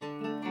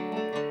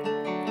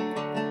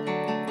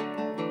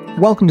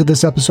Welcome to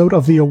this episode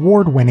of the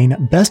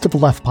award-winning Best of the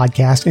Left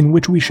podcast, in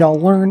which we shall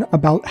learn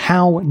about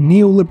how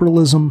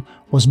neoliberalism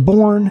was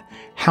born,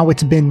 how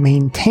it's been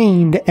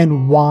maintained,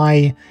 and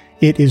why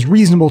it is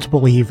reasonable to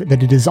believe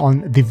that it is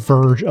on the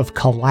verge of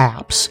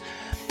collapse.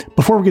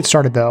 Before we get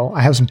started, though,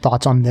 I have some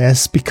thoughts on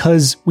this,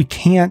 because we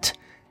can't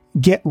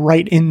get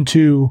right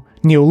into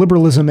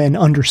neoliberalism and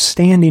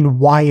understanding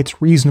why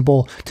it's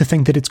reasonable to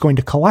think that it's going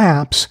to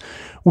collapse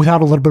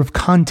without a little bit of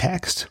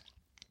context.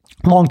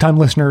 Longtime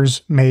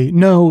listeners may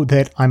know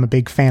that I'm a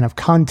big fan of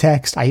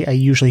context. I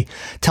usually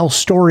tell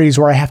stories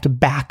where I have to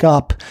back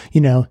up,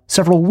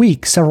 several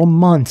weeks, several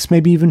months,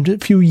 maybe even a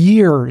few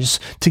years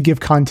to give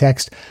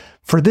context.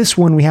 For this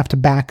one, we have to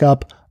back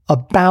up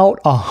about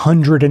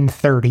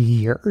 130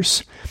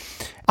 years.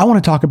 I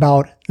want to talk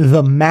about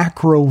the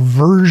macro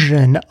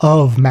version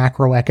of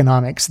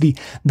macroeconomics,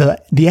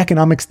 the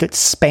economics that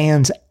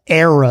spans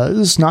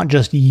eras, not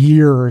just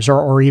years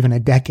or even a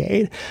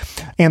decade.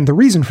 And the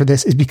reason for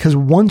this is because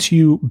once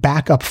you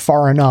back up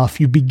far enough,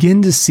 you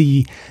begin to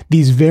see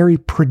these very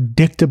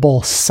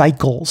predictable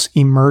cycles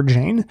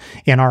emerging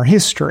in our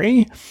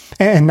history,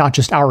 and not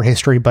just our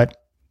history, but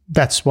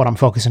that's what I'm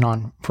focusing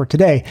on for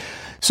today.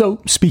 So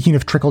speaking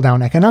of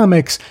trickle-down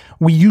economics,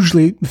 we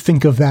usually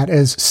think of that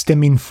as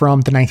stemming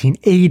from the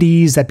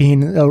 1980s, that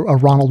being a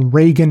Ronald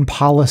Reagan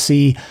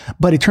policy,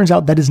 but it turns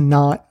out that is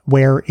not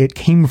where it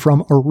came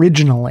from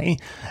originally.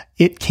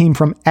 It came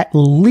from at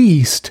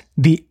least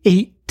the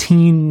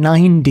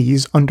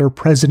 1890s under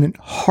President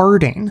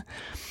Harding.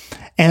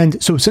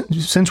 And so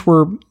since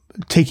we're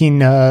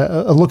taking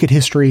a look at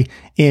history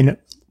in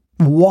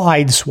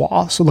wide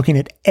swaths, so looking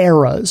at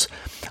eras,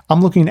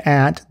 I'm looking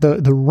at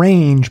the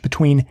range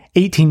between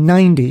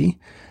 1890,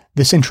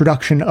 this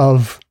introduction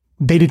of,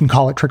 they didn't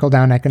call it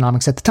trickle-down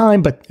economics at the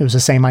time, but it was the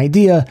same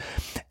idea,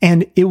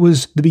 and it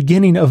was the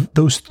beginning of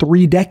those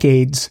 3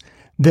 decades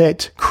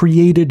that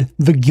created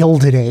the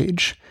Gilded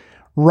Age,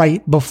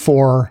 right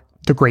before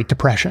the Great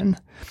Depression.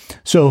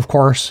 So, of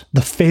course,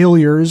 the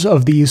failures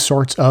of these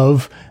sorts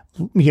of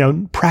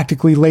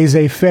practically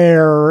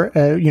laissez-faire,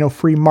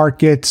 free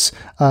markets,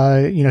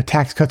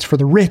 tax cuts for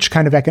the rich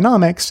kind of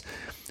economics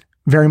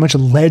very much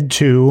led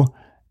to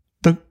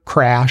the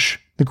crash,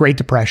 the Great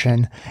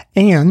Depression,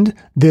 and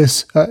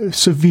this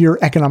severe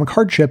economic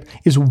hardship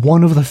is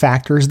one of the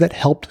factors that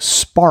helped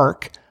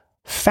spark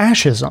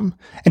fascism,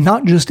 and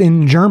not just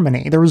in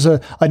Germany. There was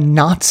a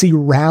Nazi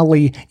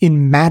rally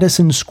in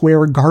Madison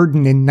Square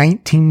Garden in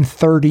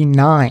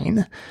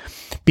 1939.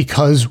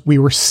 Because we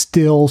were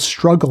still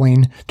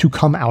struggling to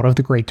come out of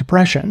the Great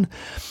Depression.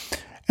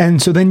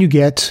 And so then you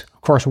get,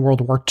 of course,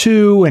 World War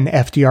II and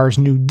FDR's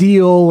New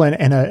Deal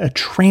and a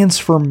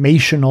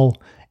transformational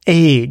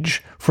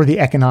age for the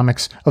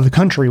economics of the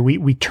country.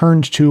 We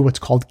turned to what's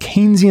called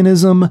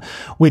Keynesianism,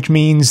 which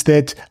means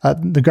that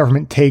the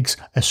government takes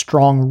a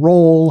strong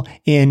role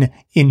in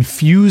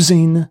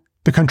infusing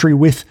the country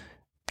with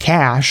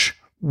cash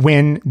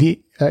when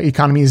the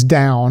economy is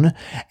down.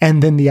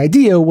 And then the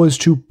idea was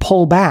to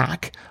pull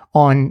back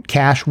on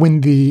cash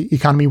when the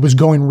economy was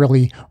going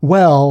really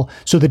well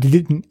so that it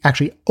didn't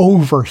actually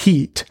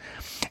overheat.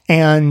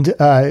 And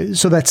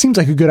so that seems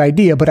like a good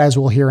idea, but as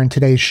we'll hear in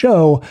today's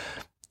show,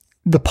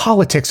 the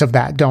politics of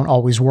that don't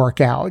always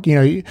work out.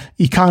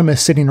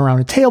 Economists sitting around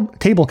a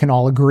table can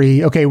all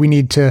agree, okay, we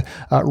need to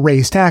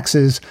raise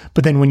taxes,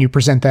 but then when you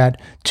present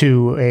that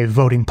to a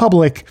voting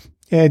public,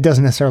 it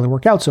doesn't necessarily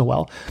work out so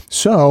well.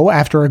 So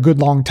after a good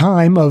long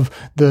time of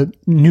the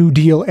New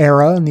Deal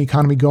era and the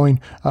economy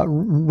going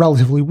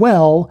relatively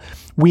well,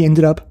 we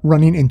ended up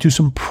running into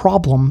some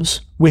problems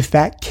with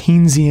that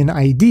Keynesian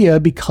idea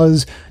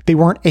because they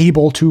weren't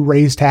able to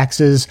raise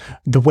taxes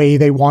the way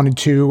they wanted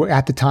to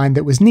at the time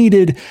that was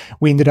needed.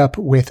 We ended up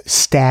with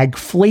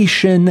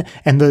stagflation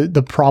and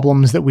the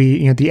problems that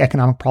the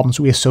economic problems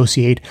we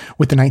associate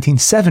with the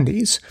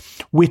 1970s,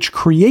 which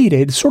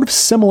created, sort of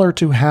similar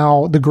to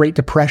how the Great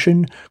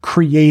Depression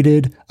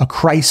created a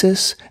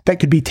crisis that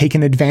could be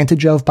taken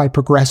advantage of by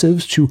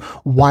progressives to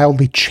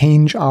wildly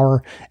change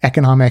our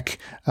economic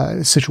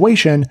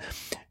situation.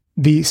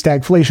 The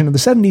stagflation of the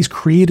 70s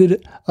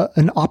created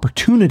an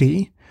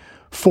opportunity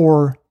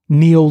for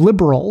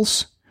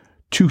neoliberals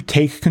to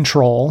take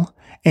control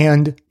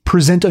and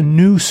present a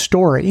new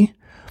story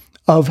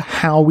of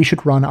how we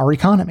should run our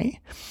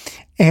economy.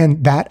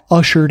 And that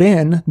ushered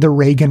in the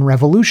Reagan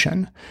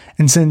Revolution.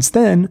 And since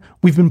then,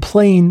 we've been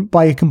playing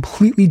by a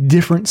completely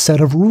different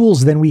set of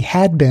rules than we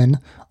had been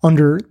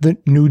under the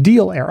New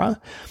Deal era.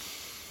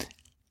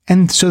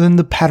 And so then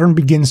the pattern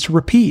begins to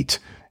repeat.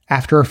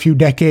 After a few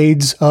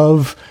decades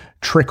of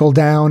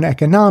trickle-down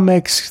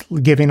economics,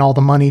 giving all the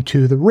money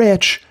to the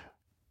rich,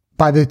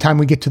 by the time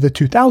we get to the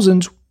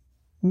 2000s,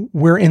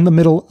 we're in the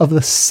middle of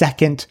the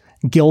second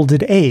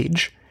Gilded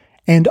Age.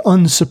 And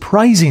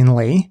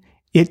unsurprisingly,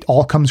 it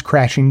all comes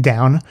crashing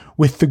down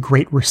with the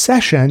Great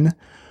Recession,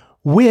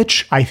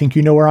 which, I think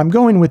you know where I'm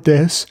going with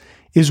this,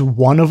 is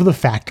one of the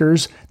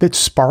factors that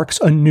sparks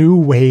a new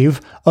wave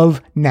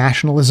of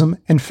nationalism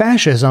and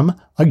fascism,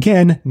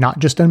 again, not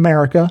just in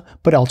America,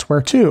 but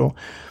elsewhere too.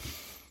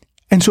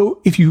 And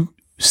so if you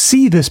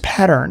see this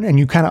pattern and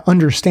you kind of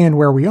understand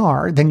where we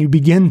are, then you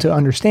begin to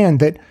understand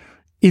that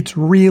it's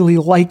really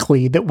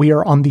likely that we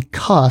are on the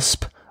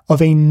cusp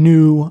of a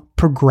new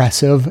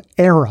progressive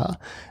era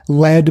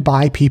led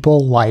by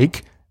people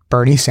like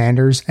Bernie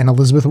Sanders and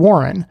Elizabeth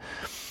Warren.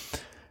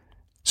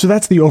 So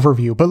that's the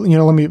overview. But,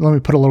 let me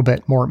put a little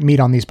bit more meat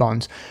on these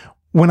bones.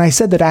 When I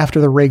said that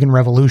after the Reagan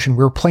Revolution,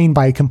 we were playing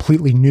by a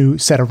completely new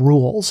set of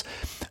rules,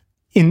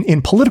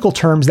 in political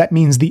terms, that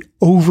means the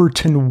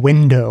Overton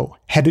window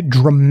had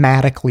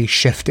dramatically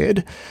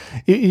shifted.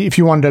 If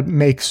you wanted to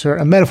make sort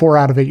of a metaphor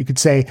out of it, you could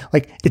say,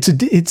 like,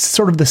 it's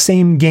sort of the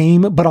same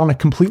game, but on a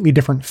completely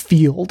different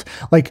field.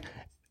 Like,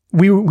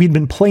 we'd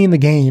been playing the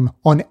game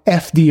on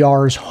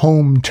FDR's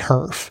home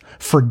turf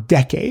for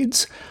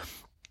decades.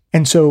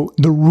 And so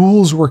the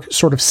rules were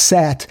sort of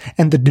set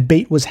and the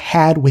debate was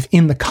had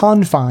within the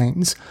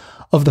confines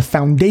of the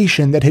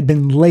foundation that had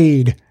been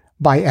laid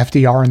by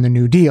FDR and the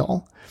New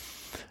Deal.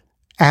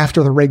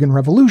 After the Reagan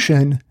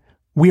Revolution,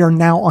 we are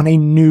now on a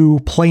new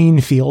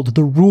playing field.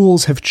 The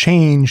rules have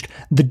changed,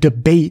 the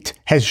debate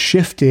has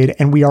shifted,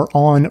 and we are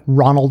on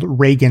Ronald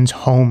Reagan's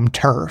home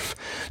turf.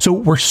 So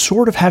we're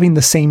sort of having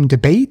the same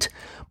debate,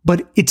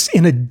 but it's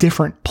in a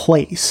different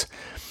place.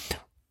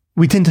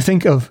 We tend to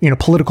think of,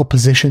 political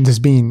positions as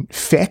being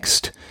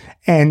fixed,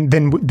 and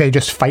then they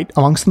just fight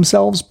amongst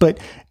themselves. But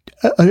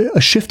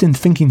a shift in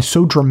thinking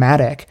so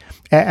dramatic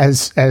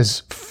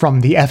as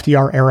from the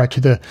FDR era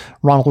to the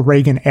Ronald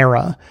Reagan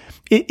era,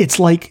 it's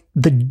like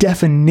the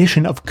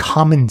definition of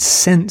common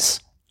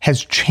sense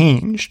has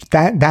changed.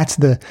 That's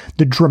the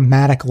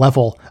dramatic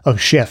level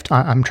of shift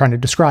I'm trying to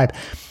describe.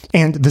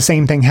 And the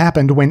same thing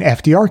happened when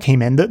FDR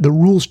came in. The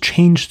rules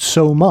changed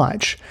so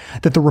much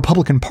that the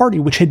Republican Party,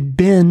 which had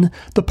been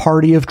the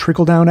party of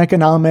trickle-down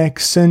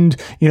economics and,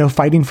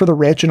 fighting for the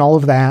rich and all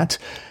of that,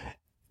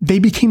 they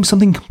became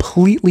something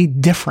completely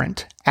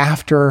different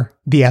after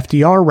the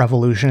FDR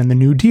revolution and the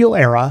New Deal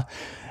era.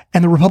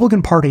 And the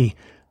Republican Party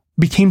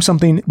became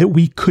something that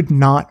we could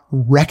not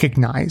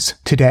recognize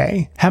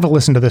today. Have a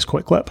listen to this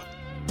quick clip.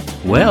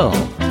 Well,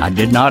 I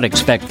did not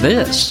expect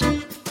this.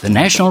 The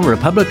National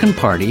Republican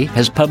Party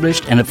has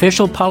published an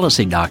official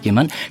policy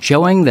document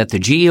showing that the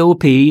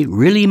GOP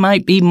really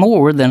might be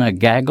more than a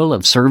gaggle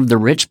of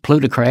serve-the-rich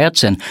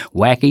plutocrats and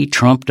wacky,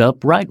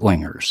 trumped-up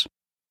right-wingers.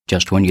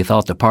 Just when you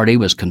thought the party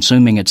was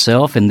consuming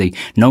itself in the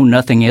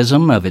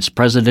know-nothingism of its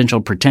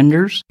presidential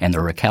pretenders and the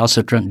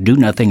recalcitrant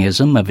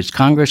do-nothingism of its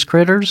Congress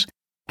critters,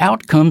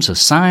 out comes a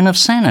sign of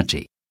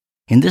sanity.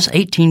 In this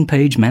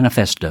 18-page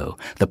manifesto,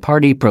 the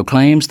party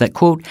proclaims that,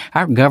 quote,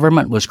 our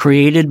government was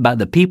created by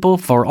the people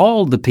for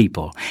all the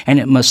people, and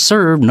it must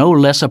serve no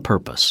less a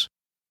purpose.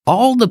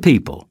 All the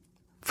people.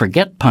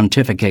 Forget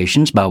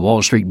pontifications by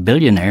Wall Street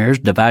billionaires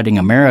dividing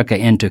America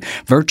into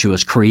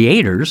virtuous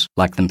creators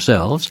like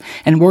themselves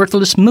and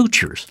worthless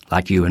moochers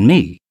like you and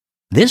me.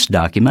 This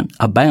document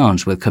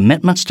abounds with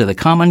commitments to the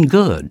common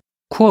good.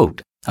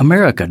 Quote,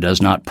 America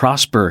does not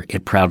prosper,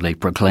 it proudly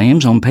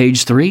proclaims on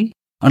page 3,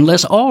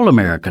 unless all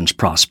Americans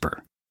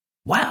prosper.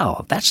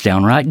 Wow, that's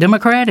downright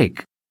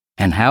democratic.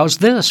 And how's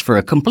this for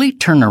a complete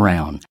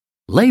turnaround?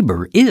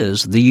 Labor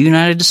is the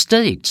United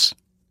States.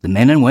 The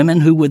men and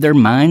women who with their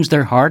minds,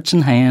 their hearts,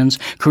 and hands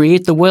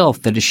create the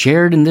wealth that is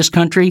shared in this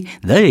country,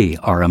 they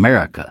are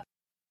America.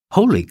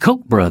 Holy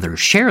Koch brothers,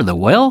 share the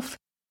wealth?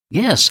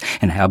 Yes,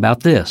 and how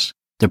about this?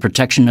 The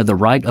protection of the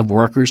right of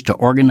workers to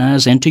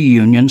organize into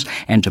unions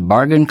and to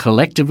bargain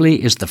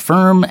collectively is the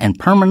firm and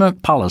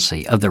permanent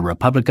policy of the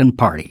Republican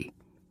Party.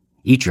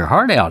 Eat your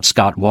heart out,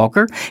 Scott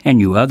Walker, and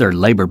you other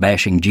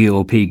labor-bashing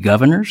GOP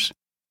governors.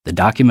 The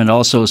document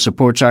also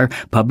supports our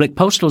public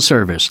postal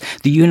service,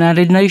 the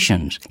United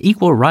Nations,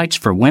 equal rights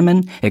for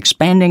women,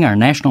 expanding our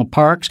national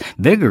parks,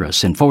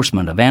 vigorous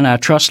enforcement of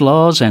antitrust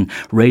laws, and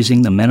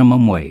raising the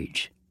minimum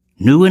wage.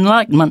 New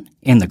enlightenment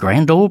in the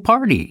grand old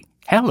party.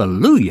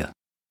 Hallelujah!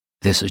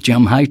 This is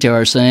Jim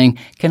Hightower saying,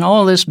 can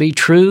all this be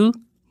true?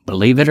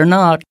 Believe it or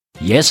not,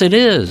 yes it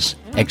is,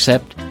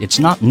 except it's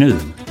not new.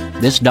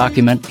 This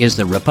document is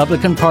the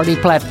Republican Party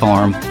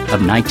platform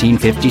of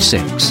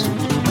 1956.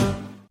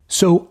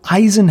 So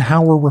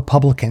Eisenhower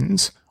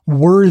Republicans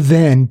were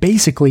then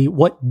basically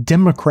what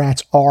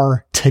Democrats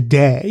are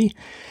today.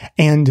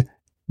 And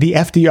the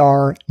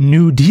FDR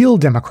New Deal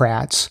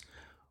Democrats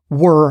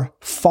were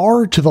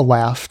far to the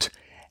left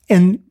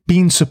and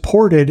being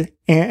supported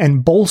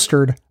and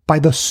bolstered by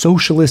the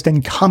socialist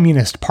and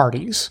communist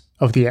parties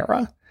of the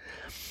era.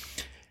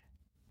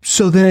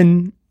 So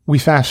then we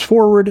fast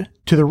forward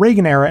to the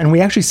Reagan era, and we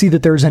actually see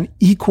that there's an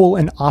equal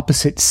and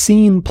opposite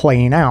scene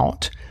playing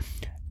out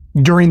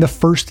during the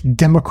first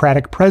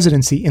Democratic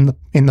presidency in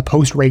the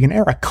post-Reagan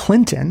era.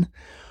 Clinton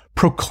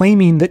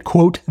proclaiming that,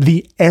 quote,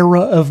 the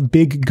era of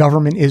big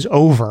government is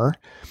over,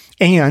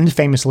 and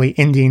famously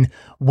ending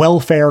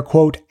welfare,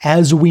 quote,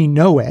 as we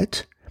know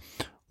it,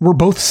 were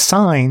both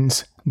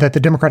signs that the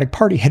Democratic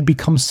Party had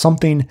become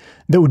something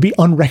that would be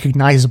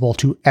unrecognizable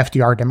to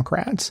FDR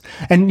Democrats.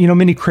 And,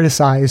 many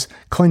criticize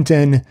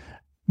Clinton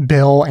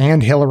Bill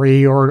and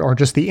Hillary or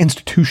just the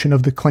institution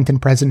of the Clinton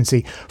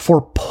presidency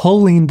for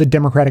pulling the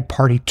Democratic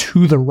Party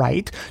to the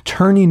right,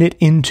 turning it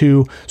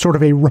into sort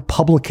of a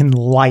Republican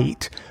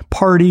light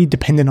party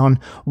dependent on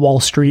Wall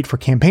Street for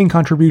campaign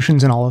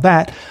contributions and all of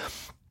that.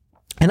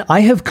 And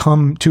I have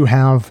come to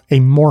have a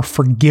more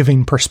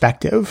forgiving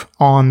perspective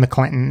on the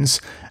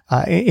Clintons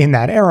in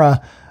that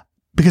era,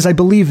 because I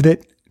believe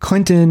that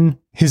Clinton,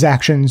 his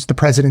actions, the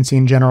presidency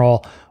in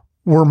general,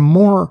 were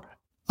more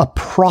a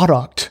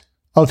product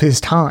of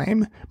his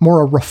time,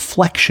 more a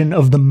reflection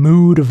of the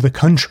mood of the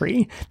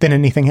country than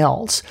anything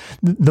else.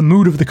 The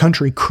mood of the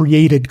country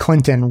created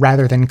Clinton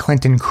rather than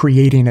Clinton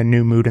creating a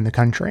new mood in the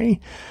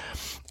country.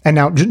 And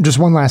now, just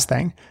one last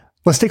thing.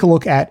 Let's take a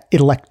look at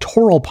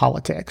electoral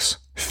politics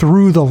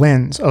through the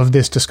lens of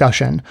this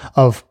discussion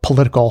of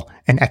political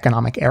and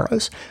economic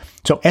eras.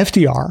 So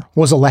FDR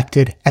was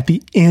elected at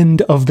the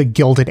end of the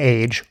Gilded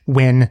Age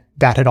when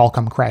that had all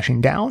come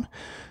crashing down.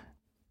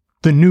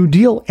 The New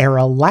Deal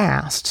era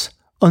lasts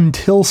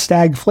until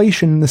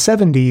stagflation in the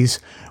 70s,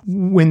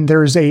 when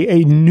there's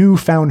a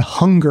newfound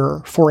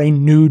hunger for a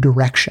new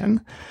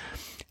direction.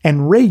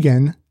 And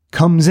Reagan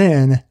comes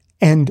in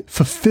and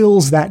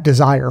fulfills that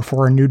desire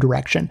for a new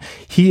direction.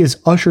 He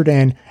is ushered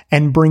in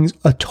and brings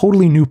a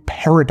totally new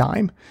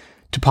paradigm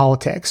to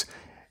politics.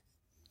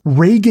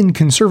 Reagan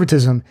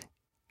conservatism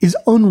is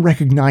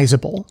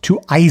unrecognizable to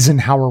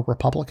Eisenhower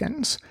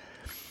Republicans.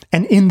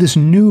 And in this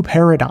new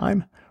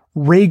paradigm,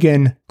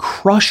 Reagan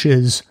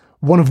crushes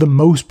one of the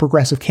most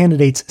progressive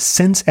candidates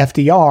since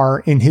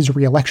FDR in his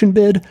reelection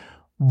bid,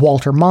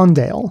 Walter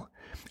Mondale.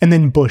 And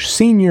then Bush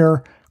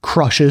Sr.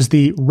 crushes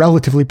the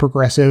relatively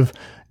progressive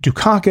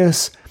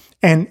Dukakis.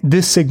 And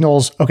this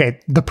signals, okay,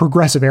 the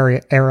progressive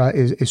era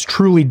is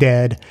truly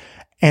dead.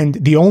 And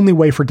the only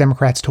way for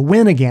Democrats to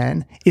win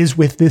again is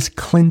with this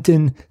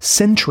Clinton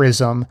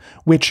centrism,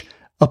 which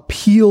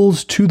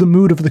appeals to the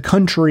mood of the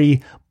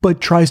country,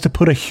 but tries to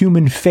put a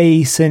human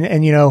face and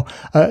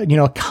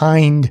a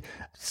kind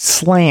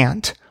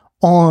slant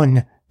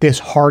on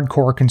this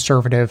hardcore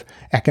conservative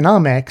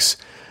economics.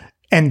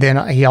 And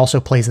then he also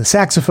plays the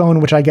saxophone,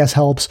 which I guess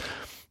helps.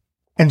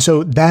 And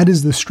so that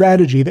is the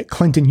strategy that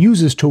Clinton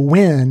uses to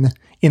win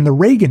in the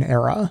Reagan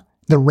era,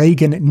 the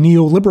Reagan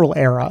neoliberal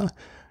era,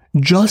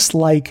 just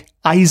like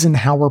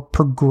Eisenhower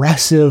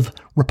progressive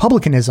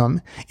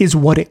republicanism is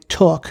what it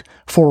took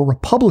for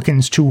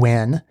Republicans to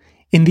win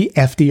in the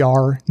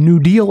FDR New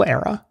Deal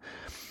era.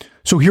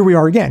 So here we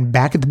are again,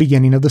 back at the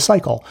beginning of the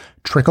cycle.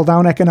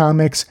 Trickle-down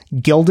economics,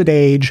 Gilded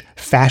Age,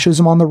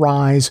 fascism on the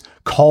rise,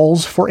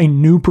 calls for a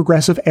new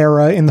progressive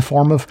era in the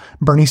form of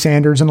Bernie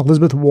Sanders and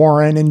Elizabeth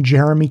Warren and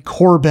Jeremy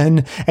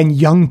Corbyn, and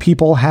young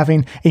people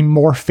having a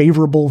more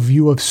favorable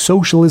view of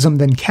socialism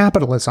than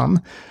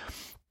capitalism.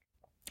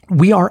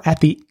 We are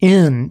at the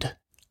end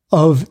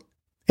of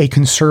a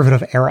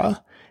conservative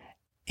era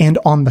and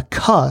on the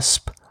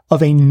cusp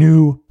of a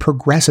new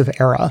progressive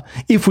era,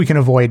 if we can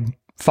avoid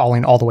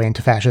falling all the way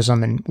into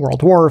fascism and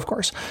World War, of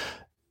course.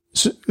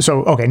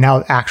 So, okay,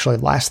 now actually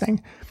the last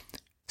thing.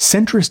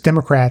 Centrist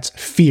Democrats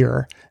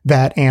fear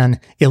that an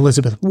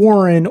Elizabeth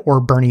Warren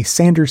or Bernie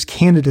Sanders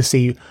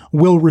candidacy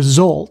will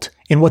result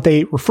in what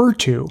they refer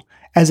to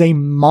as a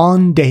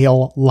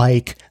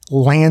Mondale-like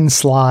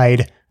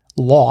landslide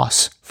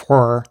loss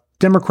for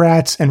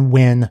Democrats and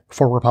win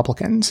for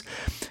Republicans.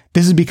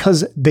 This is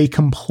because they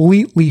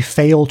completely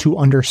fail to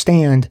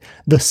understand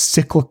the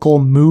cyclical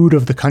mood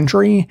of the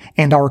country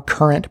and our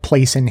current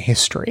place in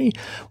history.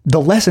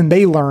 The lesson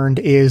they learned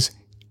is,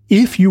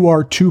 if you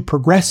are too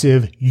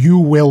progressive, you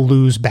will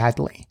lose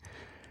badly.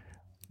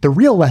 The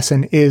real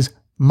lesson is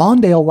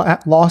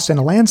Mondale lost in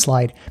a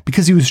landslide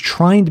because he was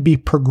trying to be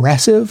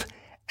progressive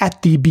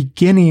at the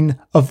beginning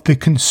of the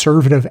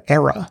conservative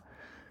era.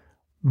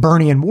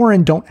 Bernie and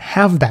Warren don't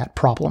have that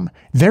problem.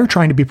 They're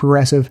trying to be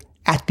progressive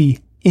at the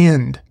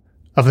end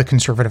of the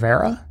conservative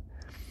era.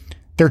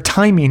 Their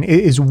timing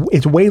is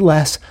way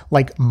less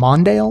like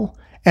Mondale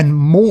and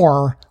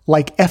more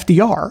like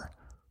FDR,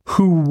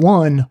 who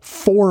won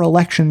 4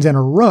 elections in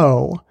a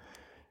row,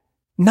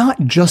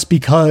 not just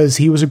because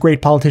he was a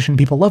great politician,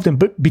 people loved him,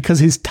 but because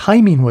his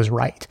timing was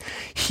right.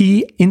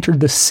 He entered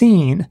the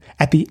scene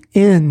at the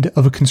end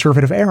of a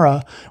conservative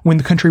era when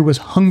the country was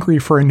hungry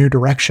for a new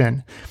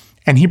direction,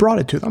 and he brought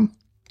it to them.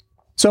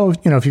 So,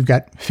 if you've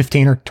got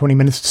 15 or 20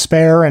 minutes to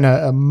spare and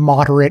a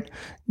moderate,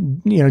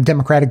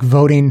 Democratic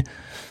voting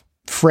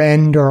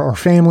friend or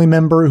family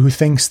member who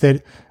thinks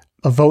that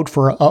a vote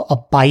for a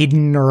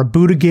Biden or a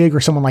Buttigieg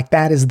or someone like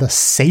that is the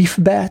safe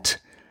bet,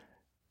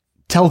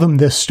 tell them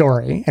this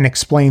story and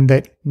explain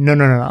that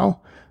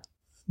no.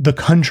 The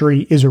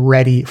country is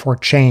ready for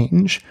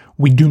change.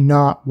 We do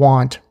not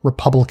want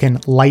Republican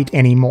light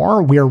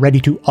anymore. We are ready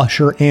to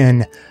usher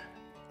in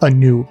a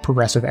new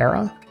progressive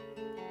era.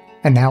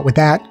 And now with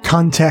that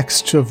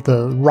context of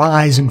the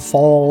rise and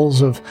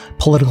falls of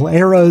political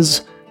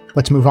eras,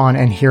 let's move on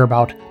and hear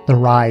about the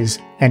rise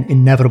and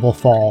inevitable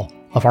fall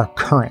of our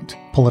current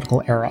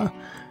political era.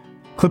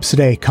 Clips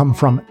today come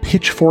from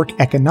Pitchfork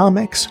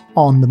Economics,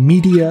 On the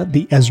Media,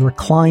 The Ezra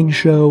Klein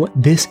Show,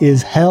 This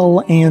Is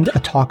Hell, and a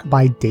talk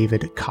by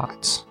David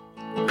Kotz.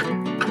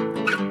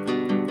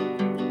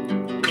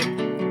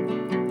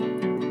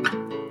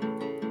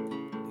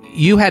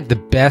 You had the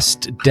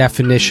best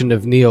definition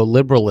of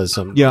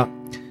neoliberalism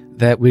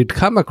that we'd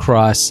come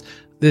across,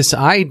 this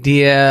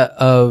idea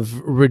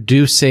of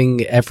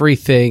reducing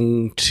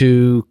everything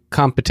to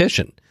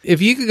competition.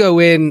 If you could go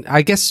in,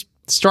 I guess,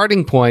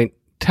 starting point,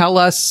 tell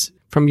us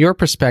from your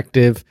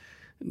perspective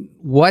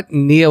what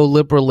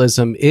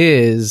neoliberalism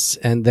is,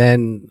 and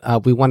then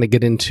we want to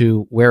get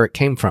into where it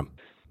came from.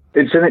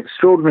 It's an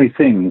extraordinary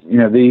thing. You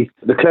know,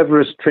 the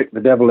cleverest trick the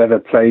devil ever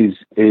plays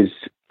is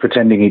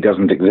pretending he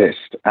doesn't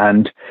exist.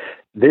 And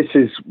this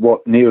is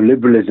what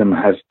neoliberalism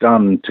has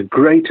done to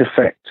great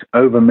effect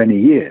over many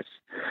years.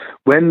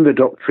 When the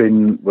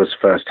doctrine was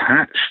first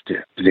hatched,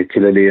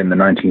 particularly in the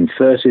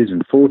 1930s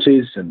and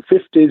 40s and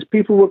 50s,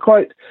 people were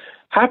quite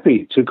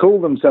happy to call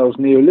themselves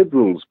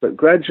neoliberals, but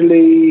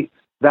gradually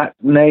that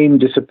name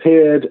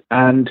disappeared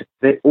and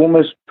they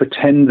almost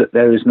pretend that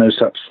there is no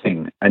such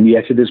thing. And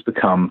yet it has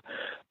become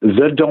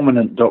the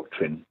dominant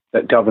doctrine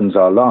that governs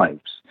our lives.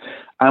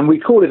 And we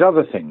call it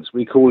other things.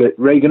 We call it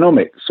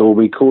Reaganomics, or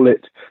we call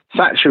it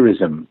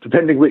Thatcherism,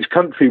 depending which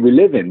country we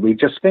live in. We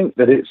just think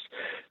that it's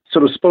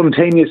sort of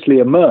spontaneously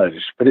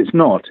emerged, but it's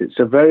not. It's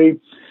a very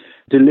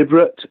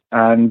deliberate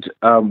and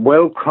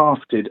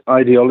well-crafted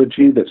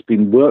ideology that's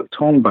been worked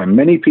on by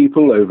many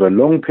people over a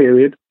long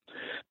period.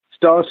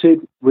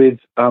 Started with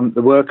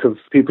the work of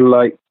people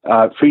like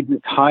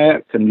Friedrich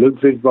Hayek and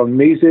Ludwig von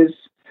Mises.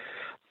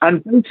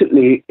 And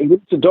basically,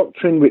 it's a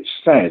doctrine which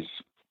says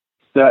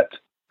that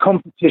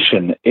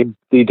competition is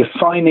the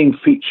defining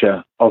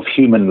feature of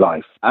human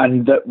life,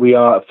 and that we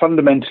are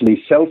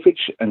fundamentally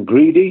selfish and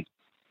greedy,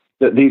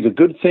 that these are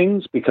good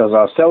things because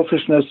our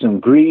selfishness and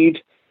greed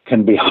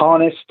can be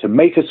harnessed to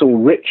make us all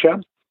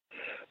richer,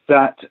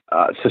 that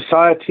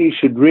society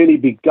should really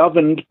be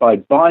governed by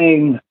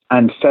buying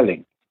and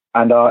selling,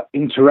 and our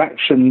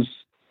interactions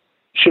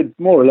should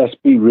more or less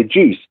be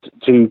reduced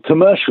to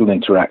commercial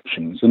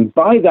interactions. And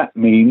by that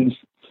means,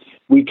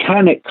 we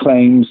can, it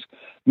claims,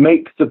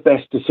 make the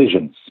best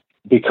decisions,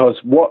 because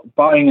what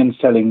buying and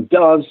selling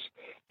does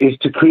is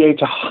to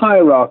create a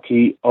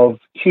hierarchy of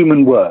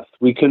human worth.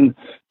 We can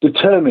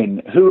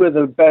determine who are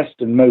the best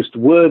and most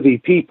worthy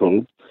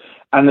people,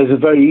 and there's a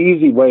very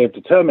easy way of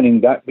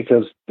determining that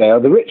because they are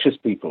the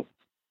richest people.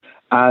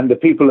 And the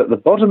people at the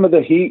bottom of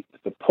the heap,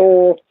 the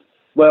poor,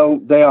 well,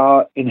 they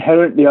are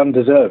inherently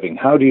undeserving.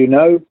 How do you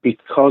know?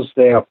 Because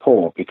they are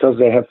poor, because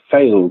they have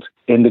failed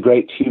in the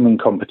great human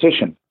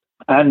competition.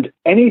 And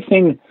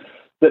anything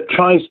that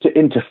tries to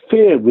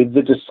interfere with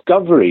the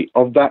discovery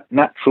of that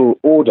natural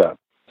order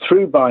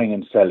through buying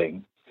and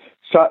selling,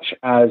 such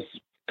as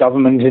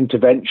government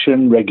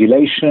intervention,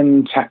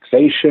 regulation,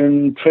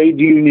 taxation, trade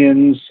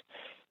unions,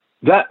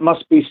 that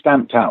must be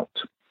stamped out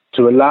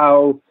to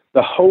allow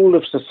the whole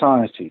of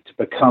society to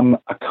become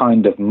a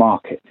kind of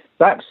market.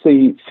 That's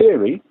the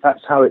theory.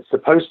 That's how it's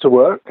supposed to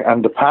work.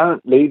 And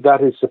apparently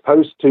that is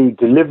supposed to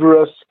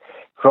deliver us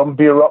from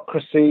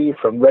bureaucracy,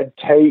 from red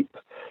tape,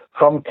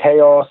 from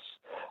chaos,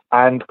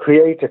 and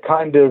create a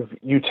kind of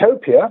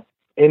utopia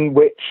in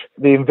which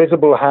the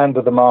invisible hand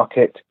of the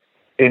market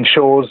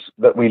ensures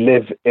that we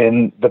live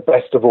in the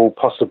best of all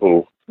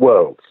possible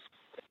worlds.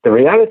 The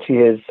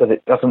reality is that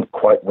it doesn't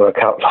quite work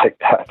out like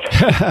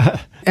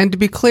that. And to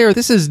be clear,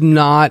 this is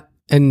not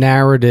a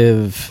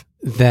narrative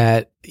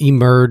that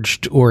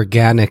emerged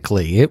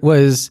organically. It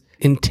was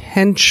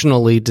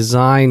intentionally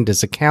designed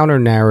as a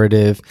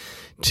counter-narrative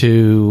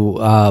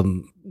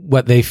to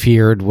what they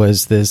feared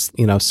was this,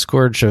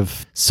 scourge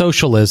of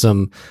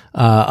socialism,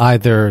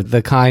 either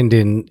the kind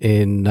in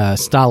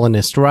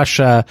Stalinist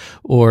Russia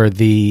or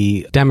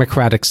the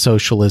democratic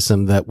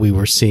socialism that we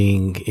were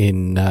seeing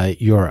in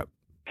Europe.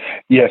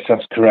 Yes,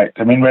 that's correct.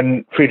 I mean,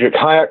 when Friedrich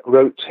Hayek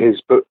wrote his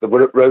book, The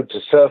Road to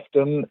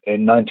Serfdom,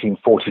 in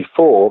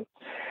 1944,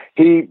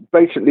 he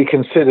basically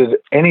considered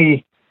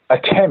any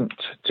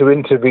attempt to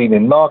intervene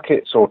in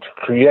markets or to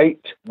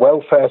create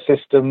welfare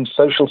systems,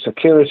 social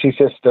security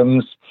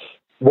systems,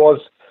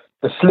 was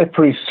the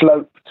slippery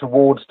slope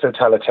towards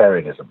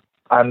totalitarianism.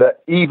 And that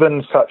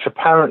even such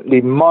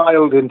apparently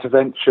mild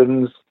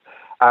interventions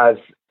as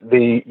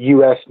the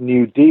US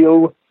New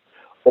Deal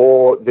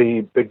or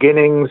the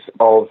beginnings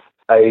of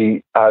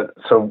a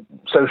sort of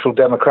social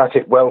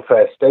democratic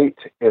welfare state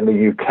in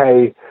the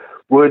UK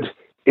would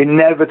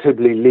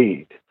inevitably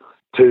lead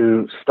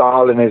to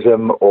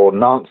Stalinism or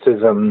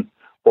Nazism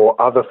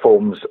or other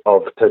forms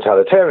of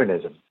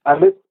totalitarianism.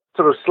 And this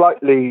sort of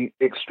slightly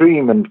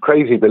extreme and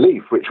crazy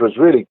belief, which was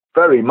really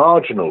very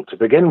marginal to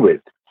begin with,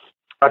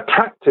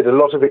 attracted a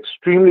lot of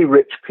extremely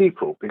rich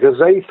people because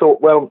they thought,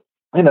 well,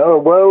 a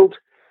world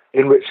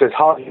in which there's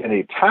hardly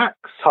any tax,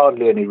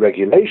 hardly any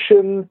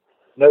regulation,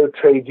 no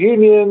trade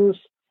unions,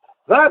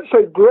 that's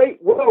a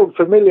great world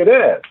for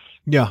millionaires.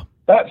 Yeah.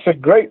 That's a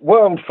great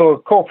world for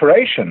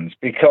corporations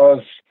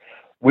because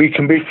we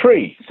can be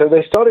free. So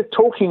they started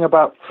talking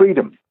about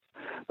freedom.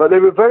 But they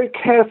were very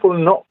careful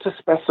not to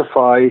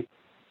specify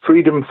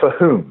freedom for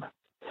whom.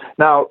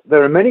 Now,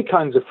 there are many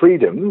kinds of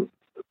freedom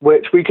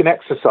which we can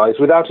exercise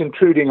without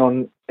intruding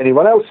on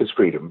anyone else's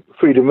freedom.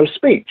 Freedom of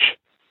speech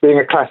being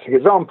a classic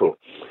example.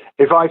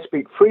 If I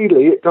speak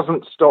freely, it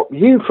doesn't stop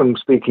you from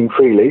speaking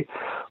freely.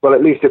 Well,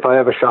 at least if I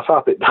ever shut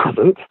up, it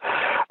doesn't.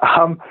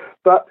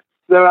 But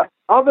there are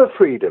other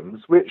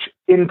freedoms which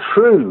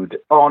intrude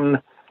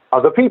on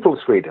other people's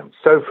freedoms.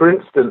 So, for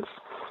instance,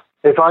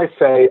 if I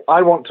say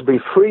I want to be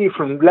free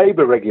from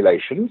labour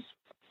regulations,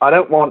 I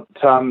don't want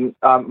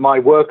my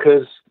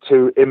workers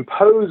to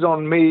impose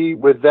on me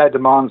with their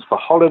demands for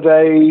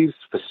holidays,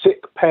 for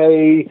sick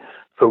pay,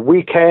 for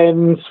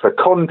weekends, for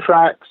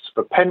contracts,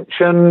 for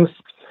pensions,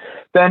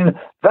 then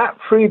that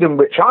freedom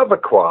which I've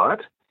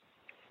acquired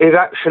is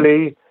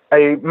actually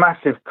a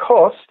massive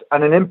cost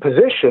and an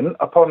imposition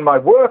upon my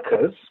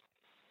workers,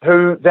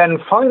 who then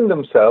find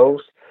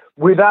themselves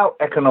without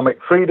economic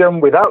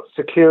freedom, without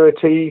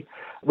security,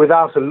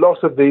 without a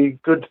lot of the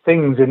good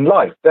things in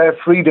life. Their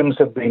freedoms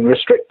have been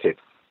restricted.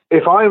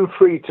 If I am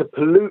free to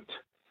pollute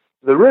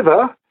the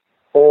river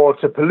or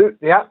to pollute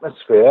the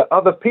atmosphere,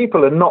 other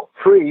people are not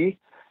free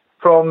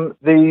from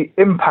the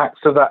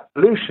impacts of that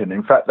pollution.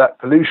 In fact, that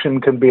pollution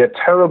can be a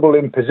terrible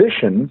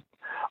imposition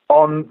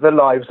on the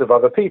lives of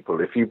other people.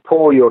 If you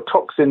pour your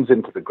toxins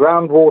into the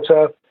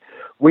groundwater,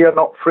 we are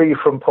not free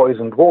from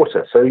poisoned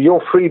water. So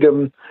your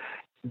freedom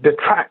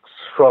detracts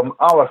from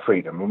our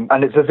freedom,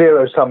 and it's a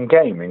zero-sum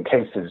game in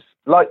cases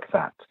like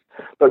that.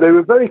 But they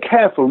were very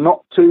careful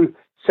not to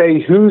say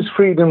whose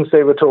freedoms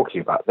they were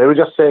talking about. They were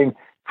just saying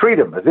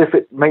freedom, as if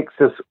it makes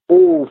us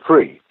all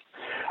free.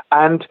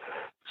 And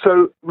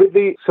so with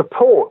the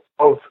support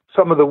of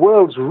some of the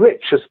world's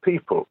richest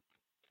people,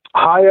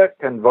 Hayek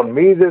and von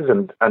Mises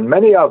and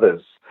many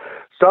others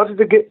started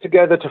to get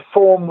together to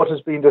form what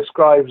has been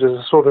described as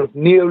a sort of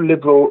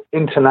neoliberal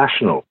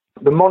international.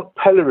 The Mont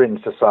Pelerin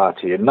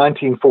Society in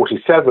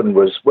 1947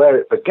 was where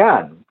it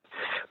began,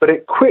 but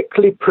it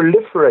quickly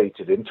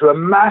proliferated into a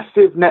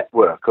massive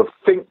network of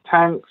think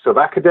tanks, of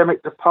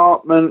academic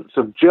departments,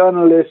 of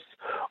journalists,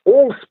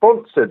 all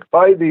sponsored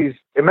by these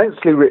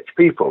immensely rich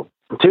people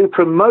to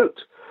promote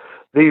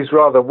these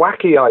rather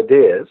wacky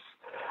ideas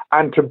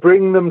and to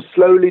bring them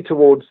slowly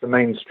towards the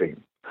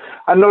mainstream.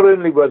 And not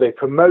only were they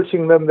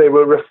promoting them, they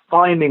were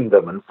refining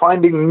them and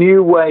finding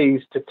new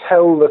ways to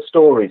tell the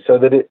story so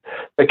that it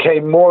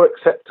became more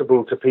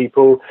acceptable to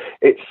people.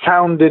 It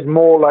sounded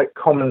more like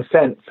common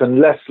sense and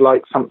less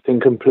like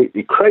something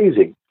completely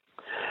crazy.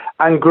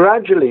 And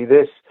gradually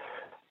this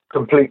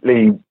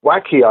completely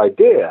wacky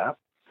idea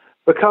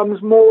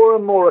becomes more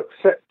and more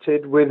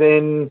accepted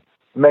within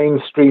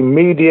mainstream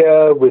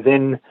media,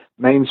 within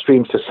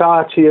mainstream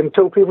society,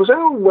 until people say,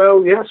 oh,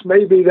 well, yes,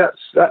 maybe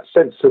that's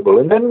sensible.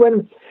 And then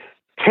when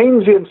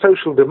Keynesian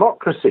social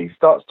democracy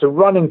starts to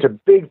run into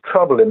big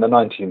trouble in the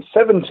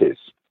 1970s,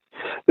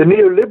 the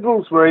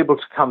neoliberals were able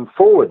to come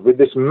forward with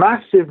this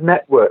massive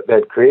network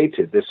they'd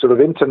created, this sort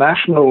of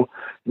international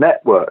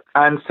network,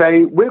 and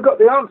say, we've got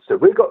the answer.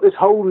 We've got this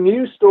whole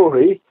new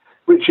story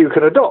which you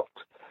can adopt.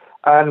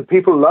 And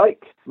people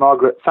like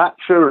Margaret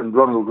Thatcher and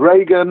Ronald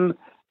Reagan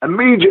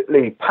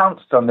immediately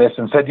pounced on this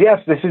and said, yes,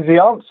 this is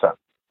the answer.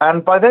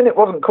 And by then it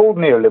wasn't called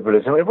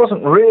neoliberalism. It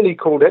wasn't really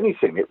called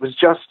anything. It was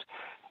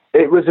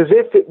as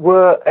if it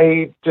were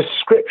a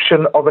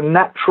description of a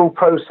natural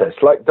process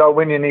like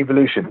Darwinian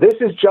evolution. This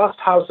is just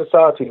how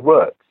society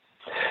works.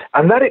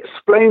 And that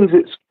explains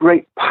its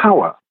great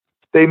power.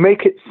 They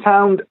make it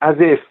sound as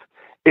if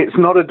it's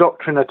not a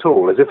doctrine at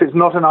all, as if it's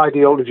not an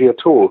ideology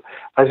at all,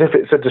 as if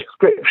it's a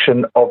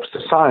description of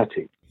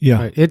society. Yeah.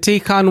 Right. It's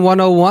Econ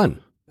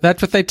 101.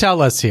 That's what they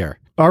tell us here.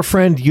 Our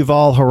friend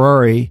Yuval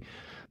Harari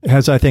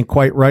has, I think,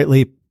 quite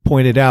rightly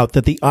pointed out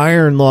that the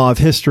iron law of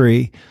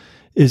history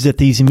is that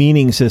these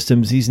meaning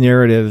systems, these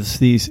narratives,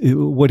 these,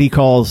 what he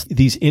calls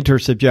these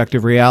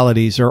intersubjective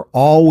realities, are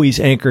always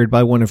anchored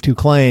by one of two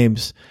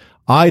claims.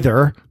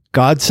 Either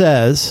God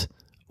says,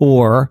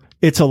 or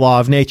it's a law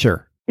of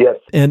nature. Yes.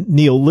 And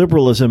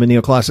neoliberalism and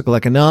neoclassical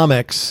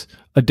economics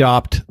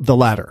adopt the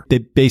latter. They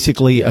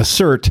basically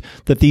assert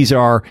that these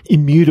are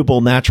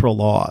immutable natural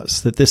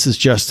laws, that this is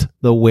just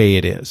the way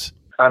it is.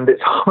 And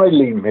it's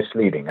highly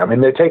misleading. I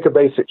mean, they take a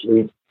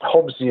basically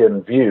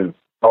Hobbesian view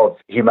of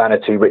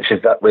humanity, which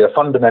is that we are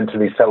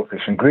fundamentally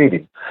selfish and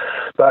greedy.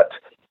 But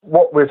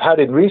what we've had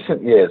in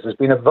recent years has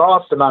been a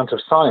vast amount of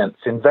science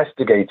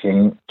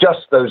investigating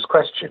just those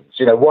questions.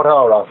 You know, what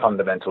are our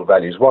fundamental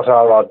values? What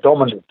are our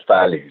dominant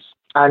values?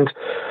 And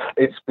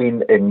it's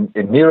been in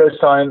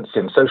neuroscience,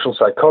 in social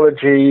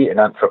psychology, in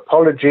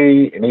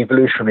anthropology, in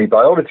evolutionary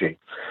biology.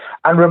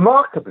 And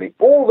remarkably,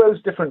 all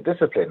those different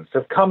disciplines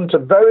have come to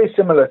very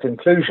similar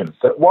conclusions,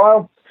 that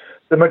while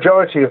the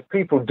majority of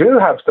people do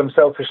have some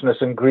selfishness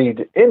and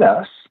greed in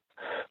us,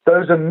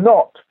 those are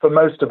not, for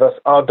most of us,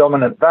 our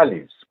dominant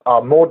values.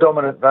 Our more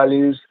dominant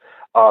values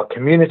are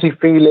community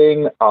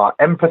feeling, our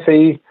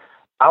empathy,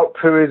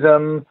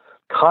 altruism,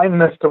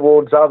 kindness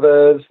towards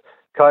others,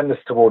 kindness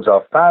towards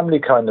our family,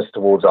 kindness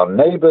towards our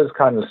neighbors,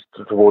 kindness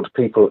towards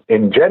people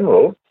in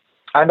general.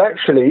 And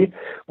actually,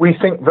 we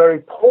think very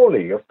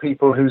poorly of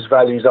people whose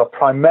values are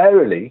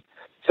primarily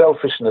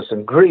selfishness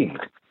and greed.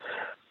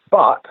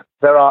 But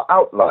there are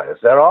outliers.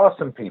 There are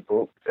some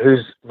people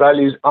whose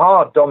values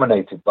are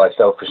dominated by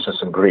selfishness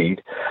and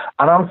greed,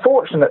 and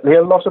unfortunately,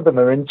 a lot of them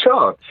are in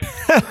charge.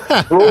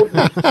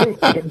 Broadly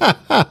speaking,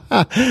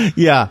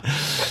 yeah.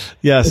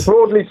 Yes.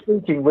 Broadly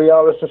speaking, we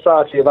are a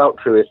society of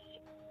altruists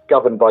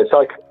governed by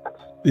psychopaths.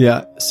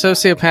 Yeah.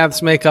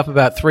 Sociopaths make up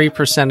about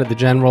 3% of the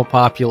general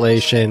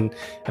population.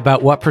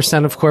 About what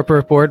percent of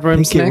corporate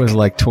boardrooms, I think it was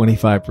like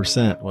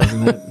 25%,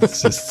 wasn't it?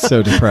 It's just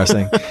so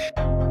depressing.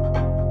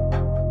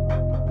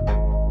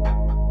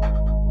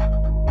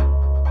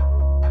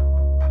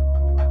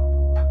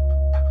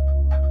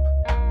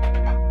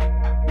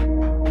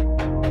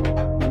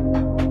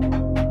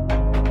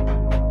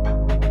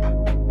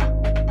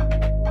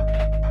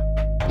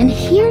 And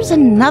here's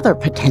another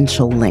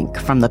potential link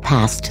from the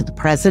past to the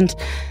present,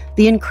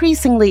 the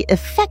increasingly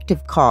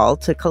effective call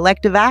to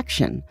collective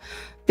action.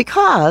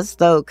 Because,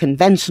 though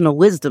conventional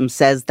wisdom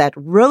says that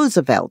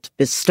Roosevelt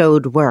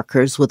bestowed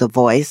workers with a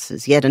voice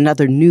as yet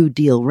another New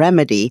Deal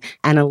remedy,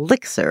 an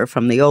elixir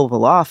from the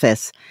Oval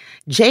Office,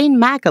 Jane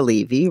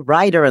McAlevey,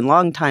 writer and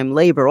longtime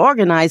labor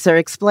organizer,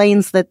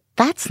 explains that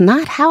that's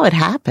not how it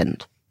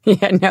happened.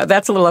 Yeah, no,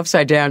 that's a little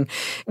upside down.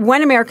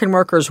 When American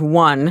workers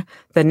won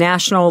the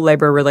National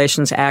Labor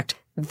Relations Act,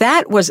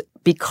 that was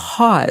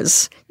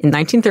because in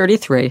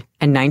 1933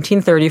 and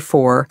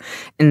 1934,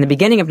 in the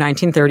beginning of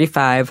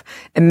 1935,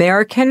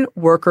 American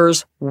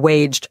workers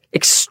waged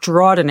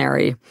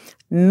extraordinary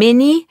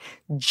mini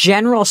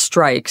general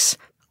strikes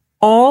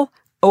all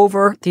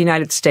over the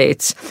United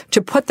States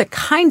to put the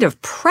kind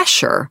of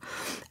pressure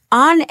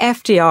on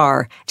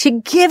FDR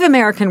to give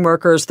American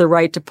workers the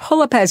right to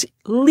pull up as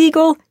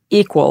legal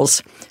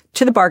equals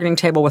to the bargaining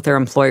table with their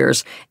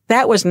employers.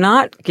 That was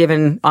not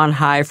given on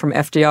high from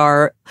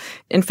FDR.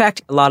 In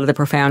fact, a lot of the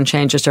profound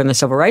changes during the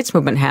civil rights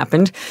movement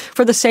happened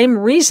for the same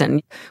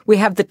reason. We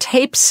have the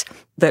tapes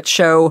that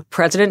show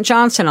President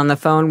Johnson on the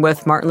phone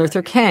with Martin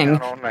Luther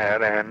King. On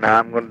that, and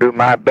I'm going to do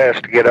my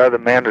best to get other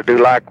men to do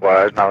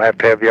likewise, and I'll have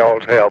to have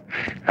y'all's help.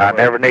 I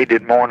never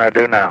needed more than I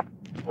do now.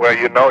 Well,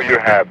 you know you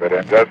have it,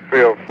 and just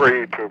feel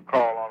free to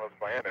call on us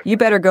for anything. You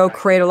better go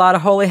create a lot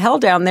of holy hell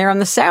down there in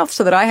the South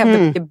so that I have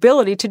the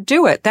ability to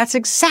do it. That's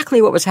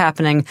exactly what was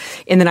happening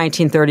in the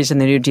 1930s in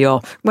the New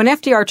Deal. When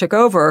FDR took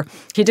over,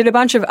 he did a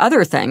bunch of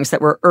other things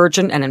that were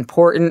urgent and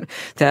important.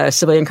 The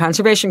Civilian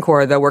Conservation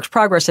Corps, the Works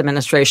Progress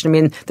Administration. I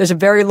mean, there's a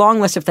very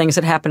long list of things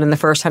that happened in the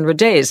first 100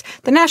 days.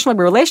 The National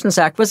Labor Relations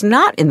Act was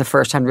not in the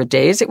first 100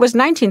 days. It was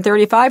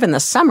 1935 in the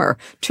summer,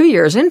 2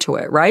 years into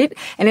it, right?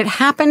 And it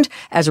happened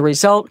as a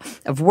result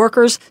of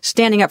workers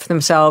standing up for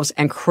themselves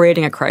and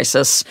creating a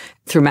crisis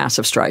through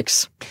massive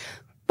strikes.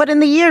 But in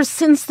the years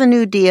since the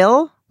New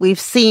Deal, we've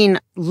seen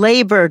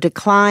labor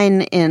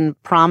decline in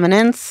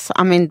prominence.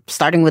 I mean,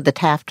 starting with the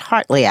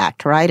Taft-Hartley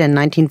Act, right, in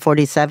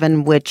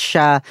 1947, which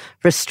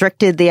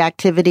restricted the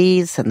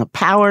activities and the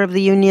power of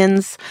the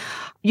unions.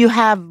 You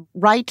have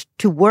right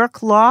to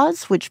work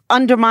laws, which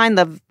undermine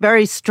the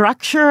very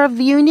structure of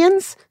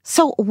unions.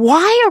 So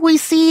why are we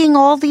seeing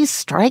all these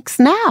strikes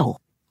now?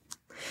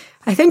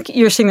 I think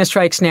you're seeing the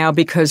strikes now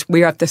because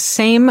we are at the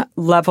same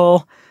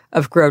level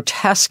of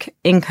grotesque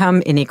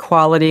income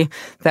inequality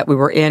that we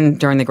were in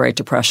during the Great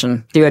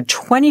Depression. You had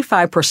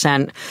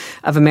 25%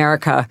 of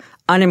America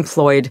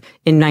unemployed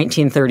in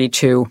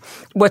 1932.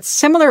 What's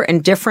similar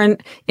and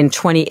different in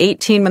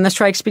 2018 when the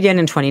strikes begin,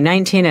 in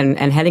 2019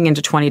 and heading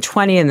into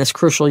 2020 in this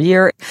crucial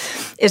year,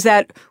 is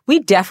that we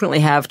definitely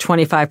have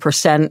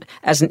 25%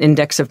 as an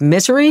index of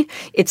misery.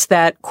 It's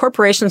that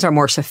corporations are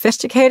more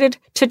sophisticated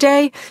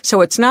today,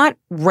 so it's not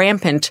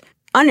rampant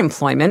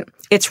unemployment,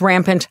 it's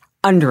rampant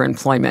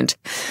underemployment.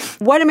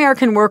 What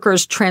American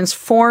workers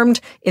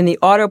transformed in the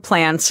auto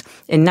plants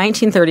in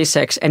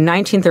 1936 and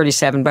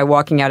 1937 by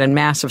walking out in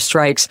massive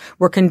strikes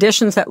were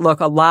conditions that look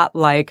a lot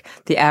like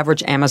the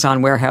average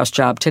Amazon warehouse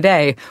job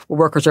today, where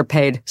workers are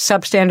paid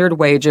substandard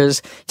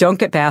wages, don't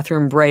get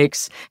bathroom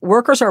breaks.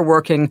 Workers are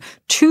working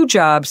 2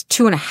 jobs,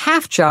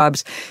 2.5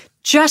 jobs,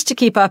 just to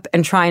keep up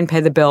and try and pay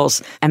the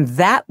bills. And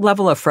that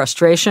level of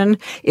frustration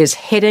is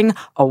hitting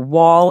a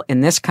wall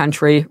in this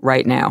country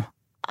right now.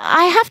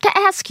 I have to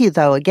ask you,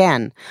 though,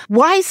 again,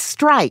 why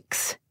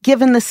strikes,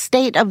 given the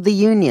state of the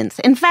unions?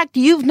 In fact,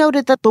 you've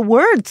noted that the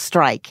word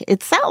strike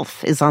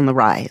itself is on the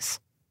rise.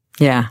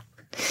 Yeah.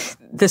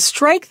 The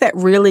strike that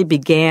really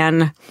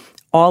began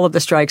all of the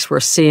strikes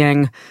we're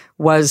seeing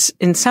was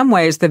in some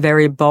ways the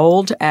very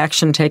bold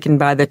action taken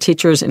by the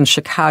teachers in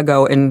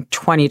Chicago in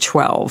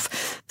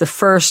 2012, the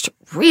first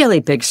really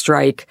big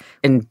strike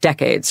in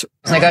decades.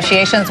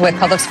 Negotiations with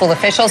public school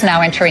officials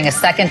now entering a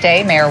second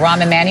day. Mayor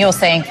Rahm Emanuel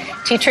saying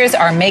teachers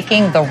are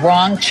making the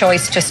wrong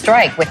choice to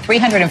strike. With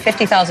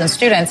 350,000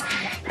 students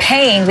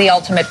paying the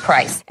ultimate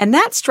price. And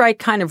that strike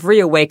kind of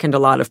reawakened a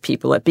lot of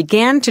people. It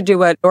began to do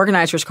what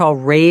organizers call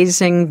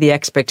raising the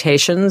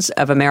expectations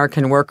of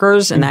American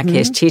workers, in that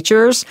case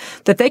teachers,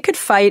 that they could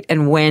fight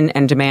and win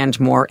and demand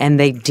more, and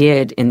they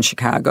did in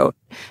Chicago.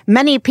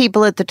 Many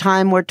people at the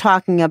time were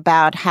talking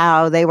about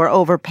how they were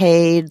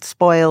overpaid,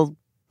 spoiled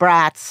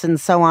brats, and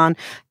so on,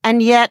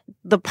 and yet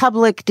the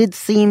public did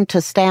seem to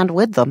stand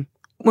with them.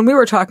 When we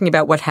were talking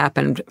about what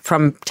happened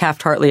from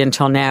Taft-Hartley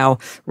until now,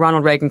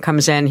 Ronald Reagan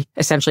comes in,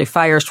 essentially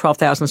fires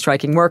 12,000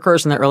 striking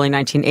workers in the early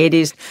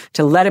 1980s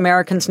to let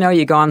Americans know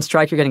you go on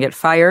strike, you're going to get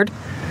fired.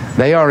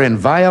 They are in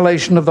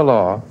violation of the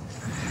law,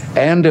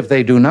 and if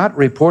they do not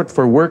report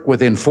for work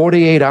within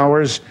 48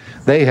 hours,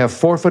 they have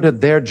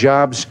forfeited their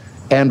jobs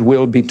and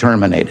will be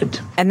terminated.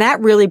 And that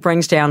really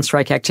brings down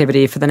strike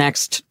activity for the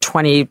next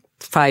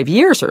 25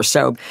 years or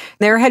so.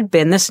 There had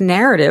been this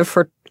narrative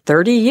for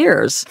 30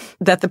 years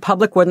that the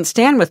public wouldn't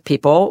stand with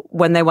people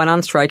when they went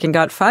on strike and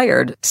got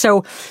fired.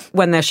 So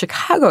when the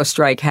Chicago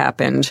strike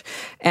happened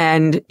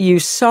and you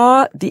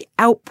saw the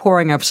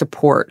outpouring of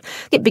support,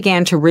 it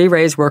began to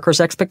re-raise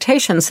workers'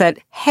 expectations that,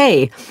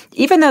 hey,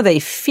 even though they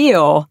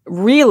feel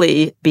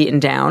really beaten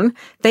down,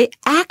 they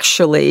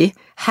actually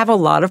have a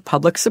lot of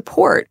public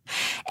support.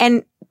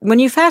 And when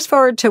you fast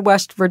forward to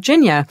West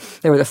Virginia,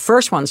 they were the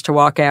first ones to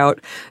walk out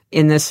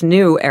in this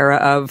new era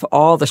of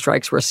all the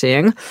strikes we're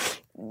seeing.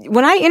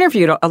 When I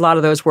interviewed a lot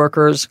of those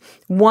workers,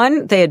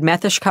 one, they had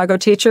met the Chicago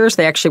teachers.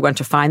 They actually went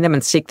to find them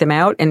and seek them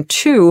out. And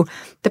two,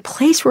 the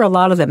place where a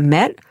lot of them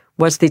met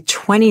was the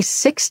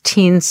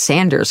 2016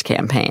 Sanders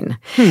campaign.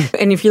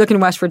 And if you look in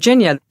West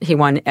Virginia, he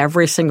won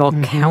every single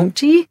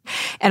county.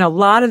 And a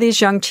lot of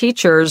these young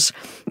teachers,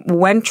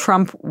 when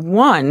Trump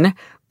won,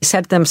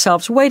 said to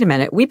themselves, wait a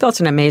minute, we built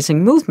an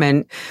amazing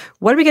movement.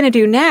 What are we going to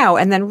do now?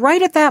 And then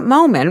right at that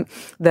moment,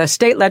 the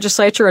state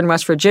legislature in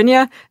West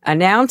Virginia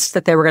announced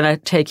that they were going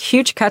to take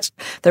huge cuts.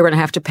 They were going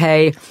to have to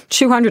pay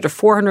 $200 to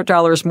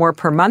 $400 more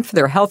per month for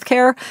their health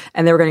care,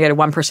 and they were going to get a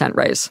 1%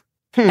 raise.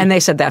 And they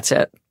said, that's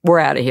it. We're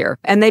out of here.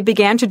 And they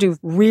began to do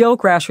real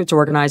grassroots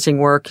organizing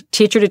work,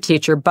 teacher to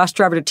teacher, bus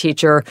driver to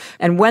teacher.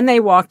 And when they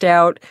walked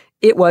out,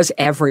 it was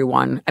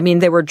everyone. I mean,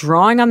 they were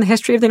drawing on the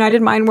history of the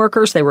United Mine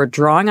Workers. They were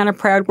drawing on a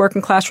proud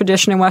working class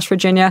tradition in West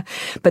Virginia.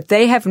 But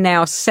they have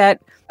now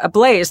set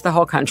ablaze the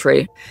whole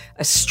country.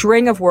 A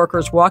string of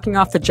workers walking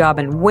off the job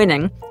and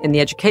winning in the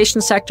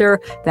education sector,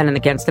 then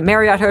against the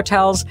Marriott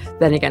hotels,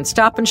 then against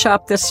Stop and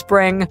Shop this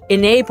spring,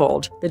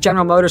 enabled the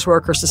General Motors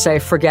workers to say,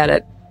 forget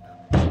it.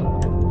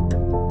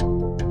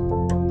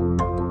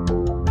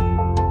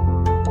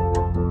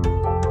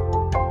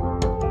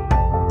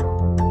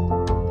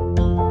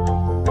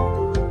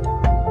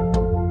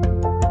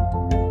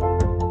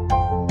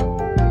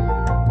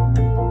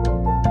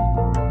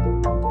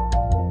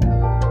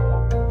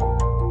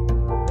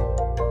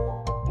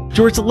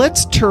 George,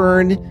 let's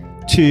turn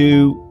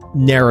to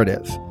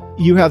narrative.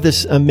 You have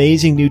this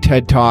amazing new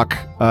TED Talk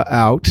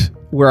out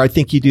where I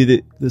think you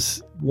do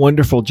this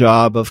wonderful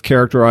job of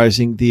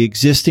characterizing the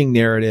existing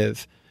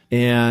narrative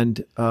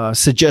and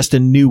suggest a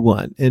new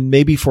one. And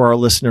maybe for our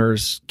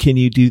listeners, can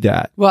you do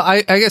that? Well,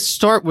 I guess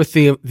start with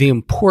the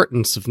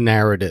importance of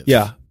narrative.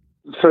 Yeah.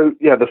 So,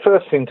 the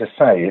first thing to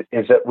say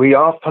is that we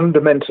are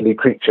fundamentally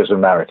creatures of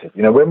narrative.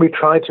 When we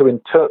try to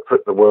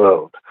interpret the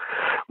world,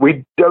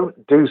 we don't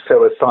do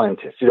so as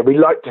scientists. We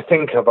like to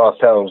think of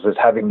ourselves as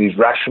having these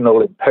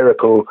rational,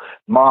 empirical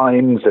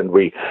minds, and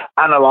we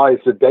analyze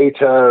the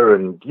data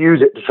and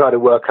use it to try to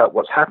work out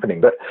what's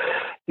happening. But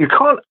you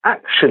can't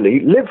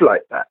actually live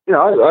like that.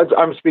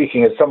 I'm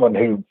speaking as someone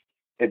who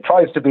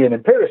tries to be an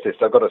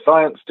empiricist. I've got a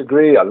science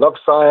degree. I love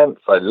science.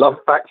 I love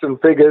facts and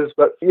figures.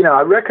 But,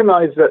 I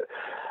recognize that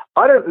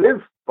I don't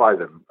live by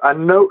them,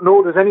 and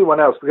nor does anyone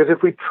else, because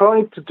if we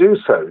tried to do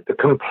so, the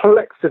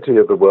complexity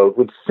of the world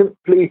would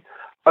simply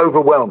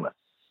overwhelm us.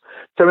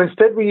 So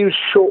instead we use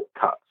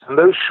shortcuts, and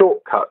those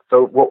shortcuts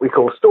are what we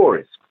call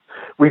stories.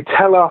 We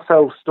tell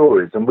ourselves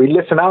stories, and we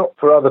listen out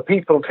for other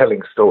people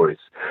telling stories,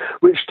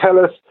 which tell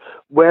us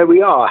where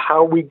we are,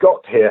 how we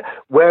got here,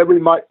 where we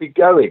might be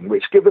going,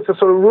 which give us a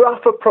sort of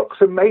rough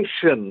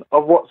approximation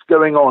of what's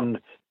going on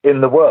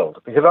in the world,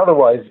 because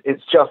otherwise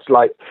it's just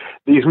like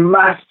these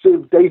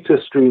massive data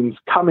streams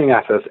coming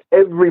at us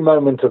every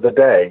moment of the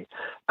day,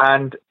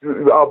 and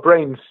our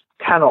brains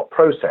cannot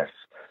process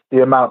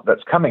the amount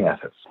that's coming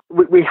at us.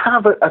 We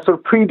have a sort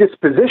of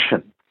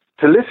predisposition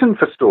to listen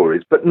for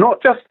stories, but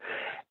not just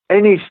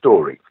any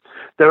story.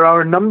 There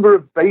are a number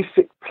of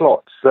basic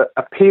plots that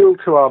appeal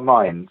to our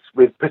minds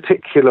with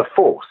particular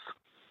force,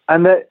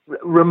 and that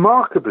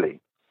remarkably,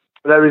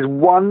 there is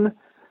one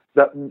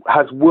that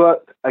has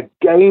worked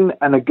again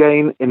and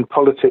again in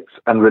politics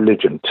and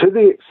religion, to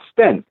the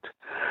extent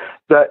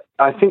that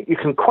I think you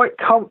can quite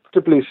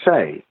comfortably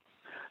say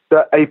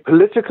that a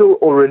political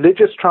or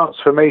religious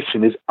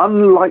transformation is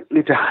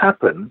unlikely to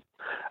happen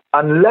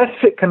unless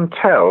it can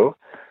tell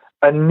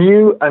a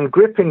new and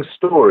gripping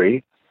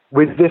story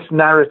with this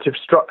narrative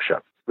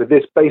structure, with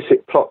this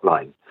basic plot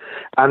line.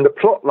 And the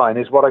plot line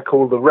is what I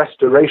call the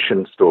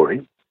restoration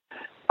story,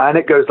 and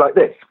it goes like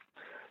this.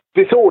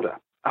 Disorder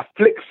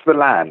afflicts the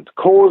land,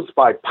 caused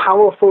by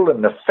powerful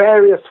and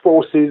nefarious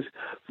forces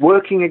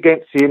working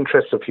against the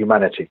interests of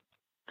humanity.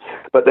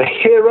 But the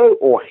hero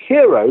or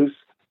heroes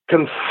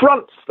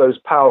confronts those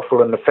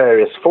powerful and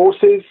nefarious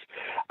forces,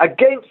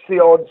 against the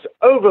odds,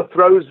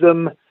 overthrows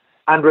them,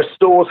 and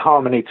restores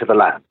harmony to the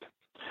land.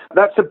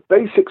 That's a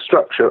basic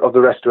structure of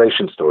the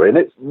restoration story. And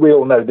we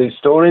all know these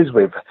stories.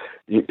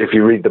 If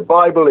you read the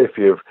Bible, if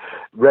you've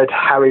read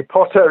Harry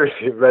Potter, if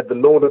you've read The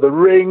Lord of the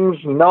Rings,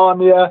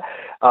 Narnia,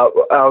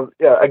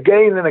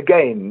 again and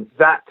again,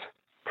 that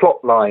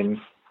plot line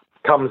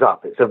comes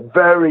up. It's a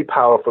very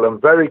powerful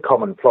and very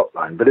common plot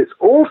line, but it's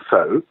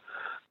also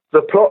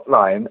the plot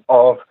line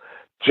of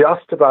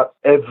just about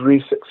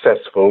every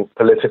successful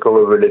political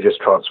or religious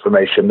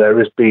transformation there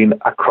has been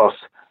across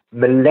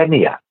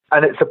millennia.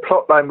 And it's a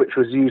plot line which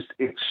was used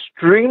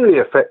extremely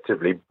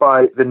effectively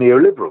by the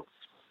neoliberals.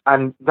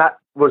 And that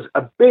was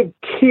a big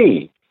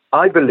key,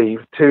 I believe,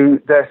 to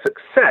their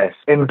success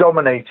in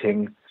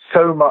dominating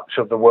so much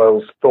of the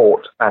world's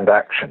thought and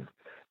action.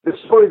 The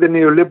story the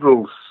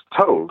neoliberals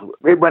told,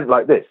 it went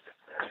like this.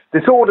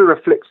 Disorder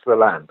afflicts the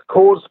land,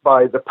 caused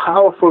by the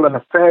powerful and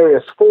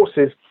nefarious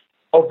forces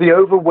of the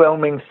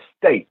overwhelming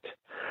state,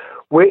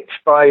 which,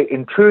 by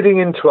intruding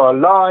into our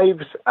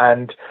lives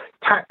and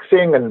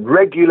taxing and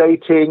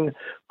regulating,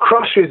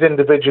 crushes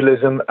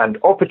individualism and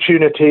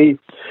opportunity,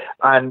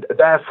 and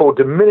therefore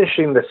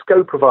diminishing the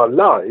scope of our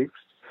lives.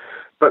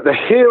 But the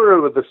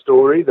hero of the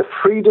story, the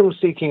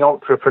freedom-seeking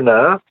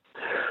entrepreneur,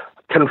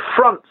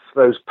 confronts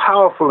those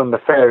powerful and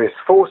nefarious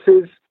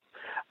forces,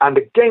 and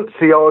against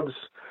the odds,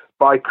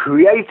 by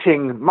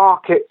creating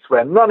markets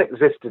where none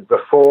existed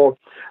before,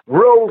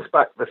 rolls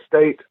back the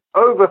state,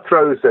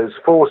 overthrows those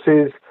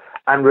forces,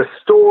 and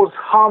restores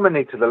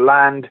harmony to the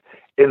land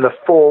in the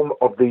form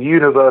of the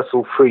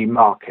universal free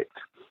market.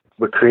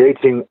 We're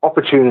creating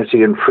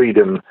opportunity and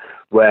freedom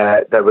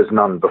where there was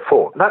none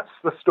before. That's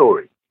the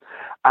story.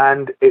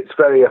 And it's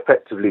very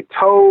effectively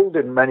told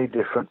in many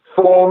different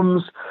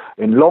forms,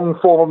 in long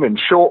form, in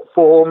short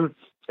form,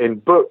 in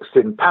books,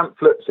 in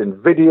pamphlets, in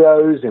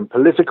videos, in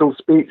political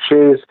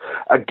speeches.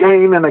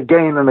 Again and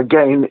again and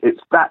again,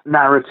 it's that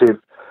narrative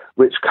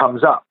which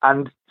comes up.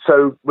 And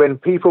so when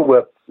people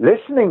were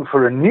listening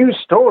for a new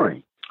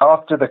story,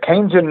 after the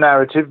Keynesian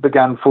narrative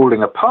began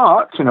falling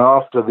apart,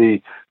 after the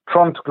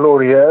Trente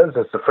Glorieuses,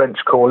 as the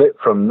French call it,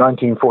 from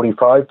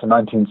 1945 to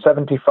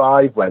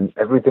 1975, when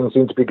everything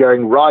seemed to be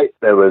going right,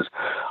 there was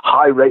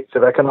high rates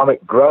of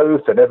economic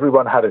growth and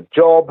everyone had a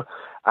job,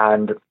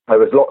 and there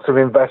was lots of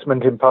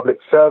investment in public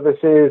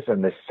services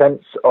and this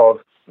sense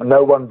of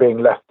no one being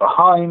left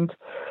behind.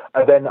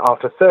 And then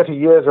after 30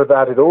 years of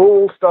that, it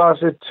all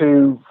started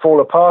to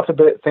fall apart a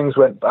bit. Things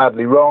went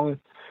badly wrong.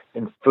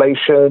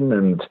 Inflation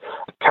and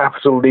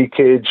capital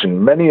leakage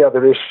and many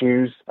other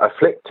issues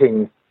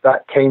afflicting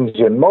that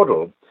Keynesian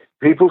model.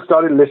 People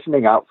started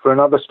listening out for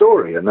another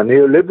story. And the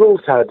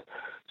neoliberals had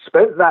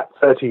spent that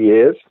 30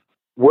 years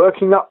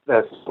working up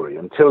their story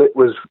until it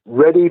was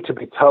ready to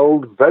be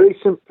told very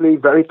simply,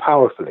 very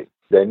powerfully.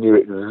 They knew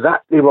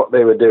exactly what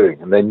they were doing,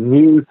 and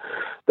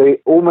they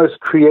almost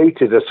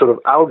created a sort of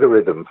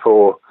algorithm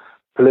for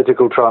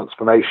political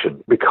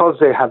transformation because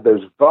they had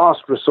those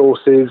vast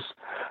resources.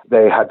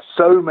 They had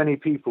so many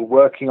people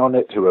working on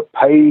it who were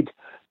paid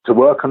to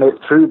work on it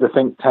through the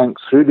think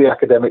tanks, through the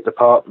academic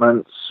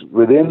departments,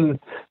 within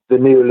the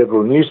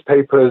neoliberal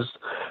newspapers.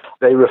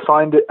 They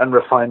refined it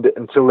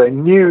until they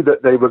knew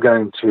that they were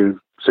going to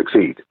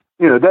succeed.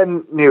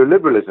 Then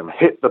neoliberalism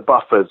hit the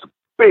buffers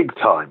big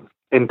time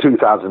in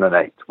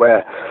 2008,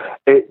 where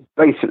it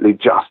basically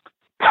just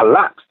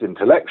collapsed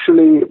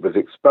intellectually. It was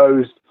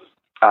exposed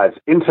as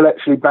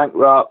intellectually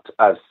bankrupt,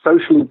 as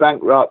socially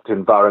bankrupt,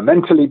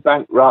 environmentally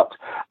bankrupt,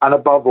 and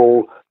above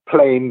all,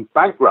 plain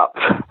bankrupt.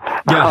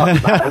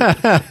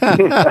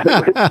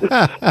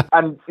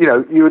 And,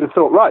 you would have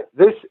thought, right,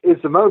 this is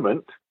the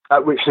moment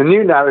at which the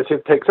new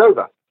narrative takes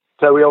over.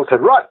 So we all said,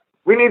 right,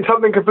 we need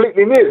something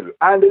completely new.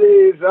 And it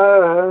is,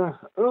 oh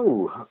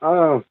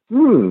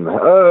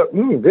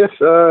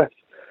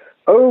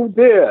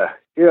dear,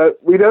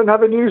 we don't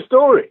have a new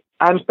story.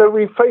 And so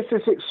we face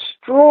this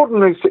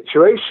extraordinary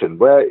situation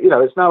where,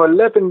 it's now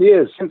 11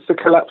 years since the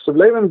collapse of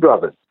Lehman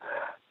Brothers.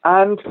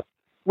 And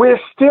we're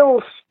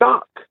still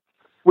stuck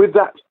with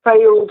that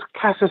failed,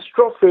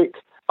 catastrophic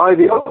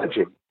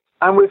ideology.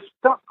 And we're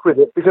stuck with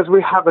it because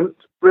we haven't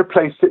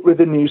replaced it with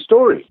a new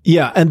story.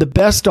 Yeah, and the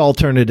best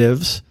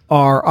alternatives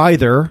are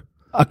either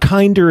a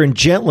kinder and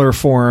gentler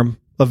form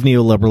of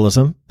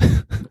neoliberalism,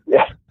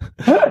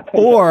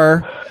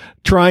 or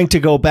trying to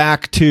go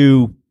back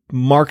to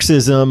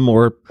Marxism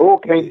or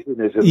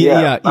Keynesianism.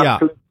 Yeah,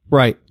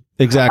 right,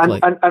 exactly.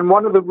 And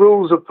one of the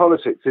rules of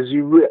politics is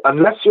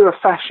unless you're a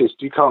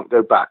fascist, you can't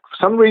go back. For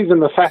some reason,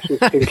 the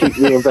fascists can keep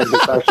reinventing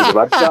fascism.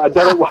 I don't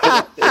know why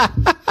that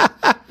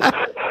is.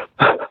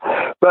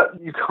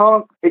 But you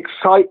can't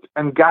excite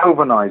and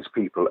galvanize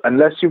people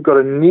unless you've got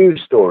a new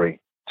story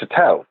to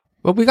tell.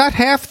 Well, we got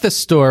half the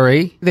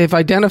story. They've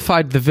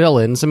identified the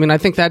villains. I mean, I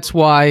think that's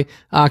why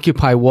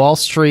Occupy Wall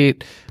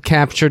Street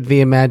captured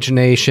the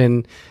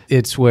imagination.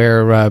 It's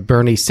where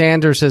Bernie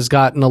Sanders has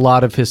gotten a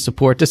lot of his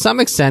support. To some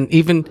extent,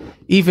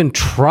 even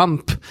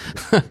Trump,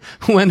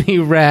 when he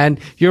ran,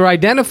 you're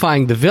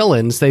identifying the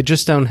villains. They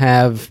just don't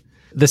have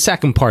the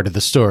second part of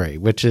the story,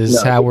 which is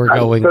how we're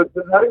going. So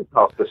that is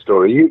half the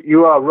story.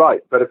 You are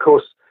right. But of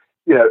course,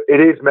 it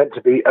is meant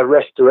to be a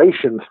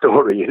restoration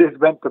story. It is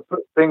meant to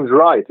put things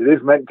right. It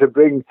is meant to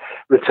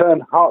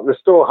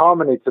restore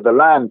harmony to the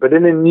land, but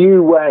in a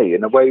new way,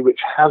 in a way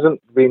which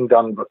hasn't been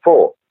done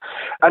before.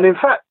 And in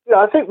fact,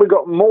 I think we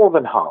got more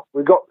than half.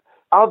 We got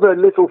other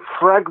little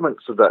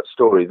fragments of that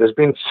story. There's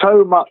been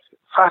so much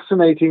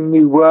fascinating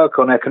new work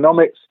on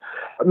economics,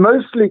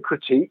 mostly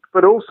critique,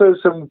 but also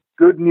some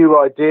good new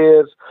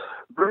ideas,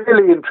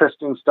 really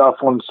interesting stuff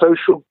on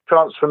social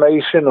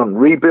transformation, on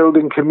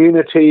rebuilding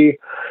community,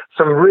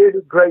 some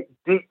really great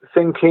deep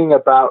thinking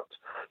about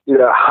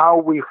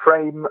how we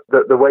frame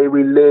the way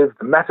we live,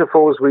 the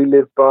metaphors we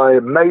live by,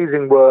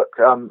 amazing work,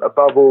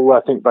 above all,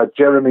 I think, by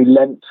Jeremy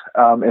Lent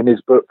in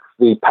his book,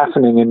 The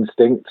Patterning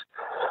Instinct.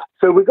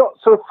 So we got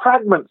sort of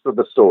fragments of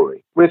the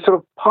story. We're sort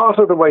of part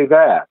of the way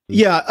there.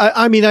 Yeah,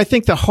 I mean, I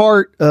think the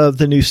heart of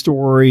the new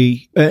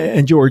story,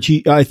 and George,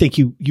 I think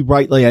you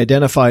rightly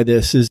identify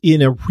this, is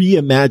in a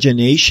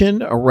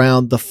reimagination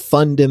around the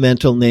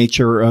fundamental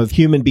nature of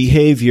human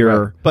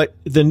behavior. Right. But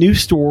the new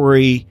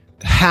story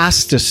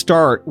has to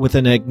start with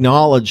an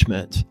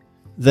acknowledgement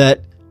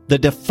that the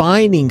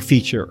defining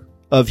feature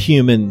of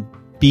human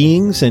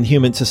beings and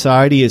human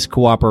society is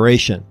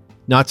cooperation,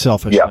 not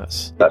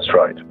selfishness. Yeah, that's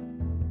right.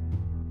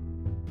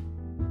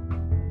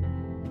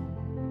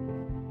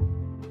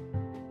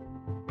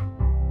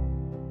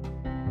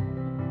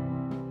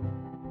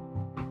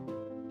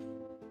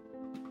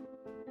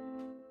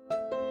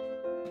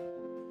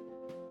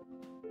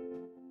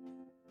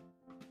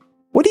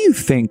 What do you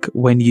think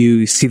when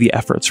you see the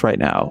efforts right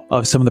now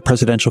of some of the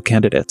presidential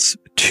candidates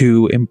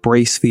to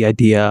embrace the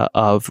idea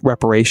of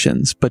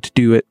reparations, but to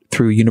do it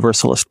through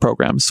universalist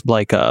programs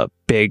like a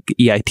big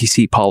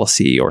EITC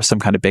policy or some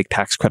kind of big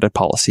tax credit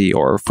policy,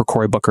 or for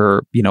Cory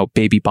Booker,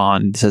 baby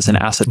bonds as an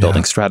asset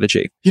building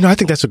strategy? I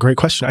think that's a great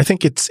question. I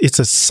think it's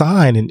a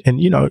sign, and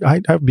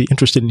I'd be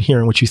interested in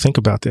hearing what you think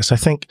about this. I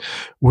think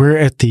we're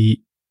at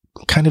the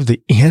kind of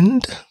the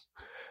end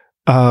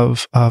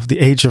of the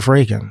age of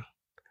Reagan.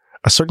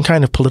 A certain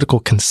kind of political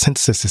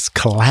consensus is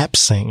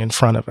collapsing in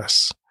front of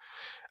us.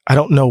 I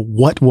don't know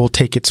what will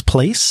take its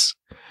place,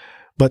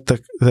 but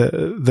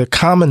the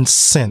common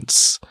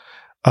sense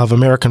of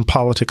American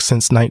politics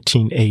since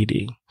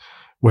 1980,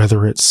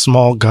 whether it's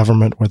small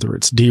government, whether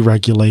it's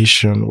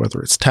deregulation, whether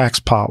it's tax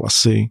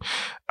policy,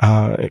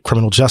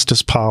 criminal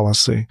justice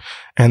policy,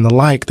 and the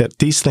like, that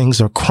these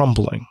things are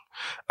crumbling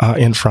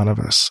in front of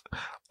us.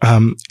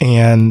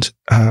 It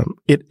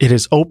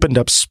has opened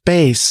up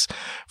space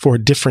for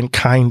a different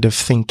kind of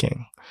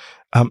thinking.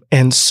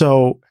 And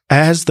so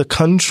as the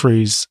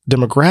country's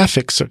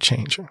demographics are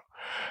changing,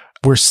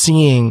 we're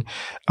seeing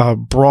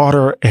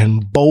broader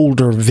and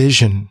bolder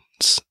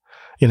visions,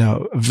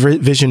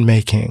 vision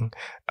making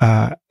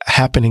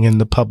happening in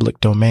the public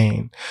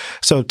domain.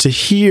 So to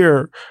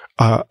hear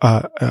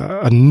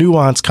a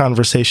nuanced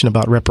conversation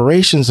about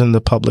reparations in the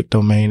public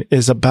domain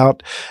is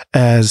about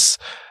as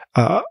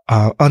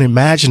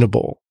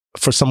unimaginable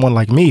for someone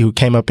like me who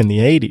came up in the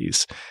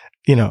 80s,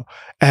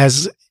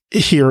 as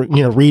here,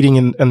 reading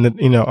in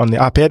the, on the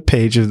op-ed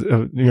page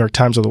of New York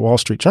Times or the Wall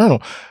Street Journal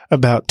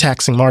about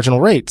taxing marginal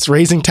rates,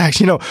 raising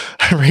tax,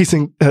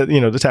 raising,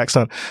 the tax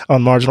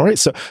on marginal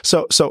rates.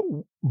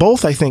 So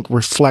both, I think,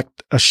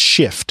 reflect a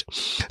shift.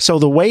 So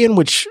the way in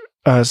which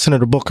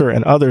Senator Booker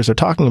and others are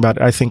talking about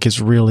it, I think,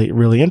 is really,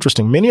 really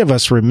interesting. Many of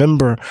us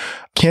remember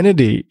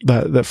Kennedy,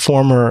 the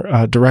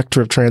former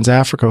director of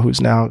TransAfrica,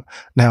 who's now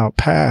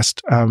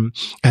passed, and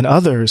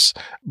others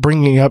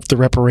bringing up the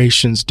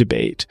reparations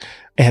debate.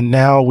 And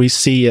now we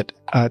see it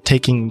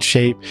taking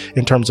shape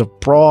in terms of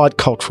broad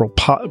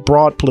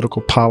broad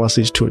political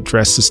policies to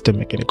address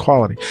systemic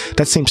inequality.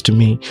 That seems to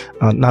me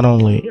not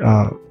only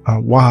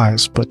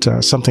wise,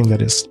 but something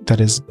that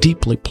is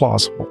deeply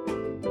plausible.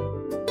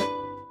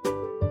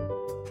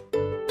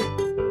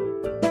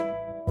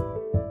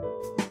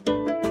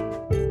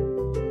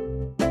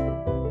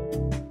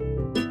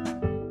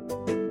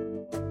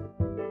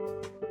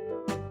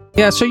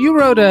 Yeah, so you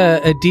wrote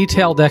a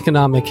detailed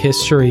economic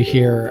history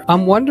here.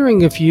 I'm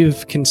wondering if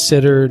you've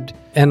considered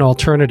an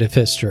alternative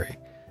history,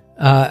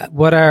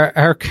 what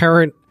our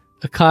current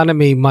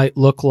economy might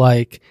look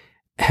like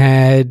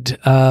had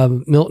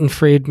Milton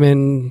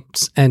Friedman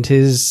and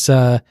his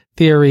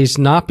theories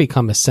not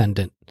become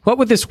ascendant. What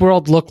would this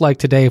world look like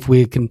today if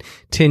we had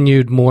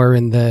continued more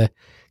in the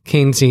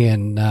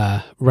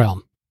Keynesian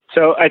realm?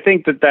 So I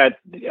think that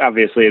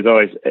obviously is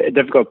always a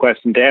difficult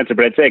question to answer,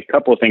 but I'd say a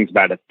couple of things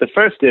about it. The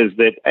first is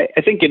that I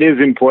think it is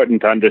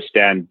important to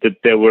understand that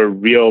there were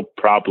real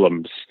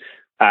problems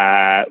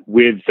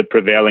with the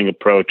prevailing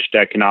approach to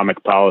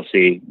economic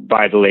policy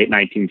by the late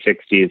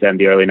 1960s and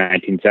the early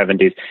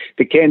 1970s.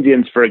 The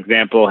Keynesians, for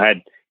example,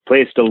 had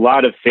placed a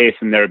lot of faith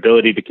in their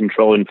ability to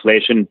control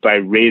inflation by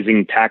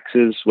raising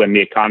taxes when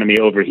the economy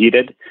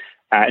overheated.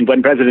 And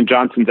when President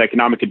Johnson's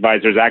economic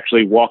advisors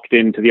actually walked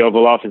into the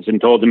Oval Office and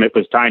told him it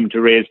was time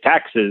to raise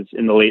taxes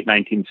in the late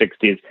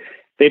 1960s,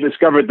 they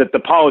discovered that the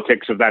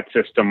politics of that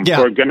system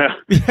were going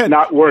to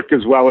not work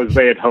as well as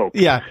they had hoped.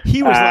 Yeah,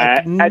 he was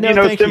like, no,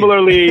 and,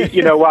 similarly,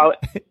 while...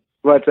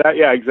 What's that?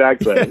 Yeah,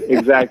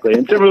 exactly.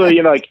 And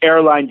similarly, like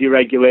airline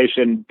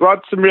deregulation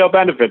brought some real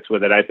benefits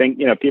with it. I think,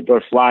 people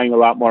are flying a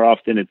lot more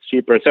often. It's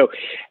cheaper. So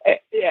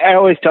I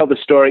always tell the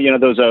story,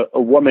 there was a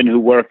woman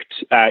who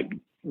worked,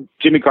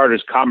 Jimmy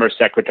Carter's commerce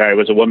secretary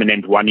was a woman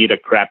named Juanita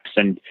Krebs,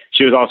 and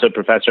she was also a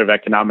professor of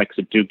economics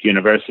at Duke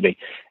University.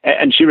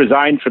 And she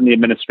resigned from the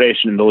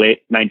administration in the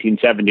late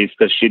 1970s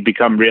because she'd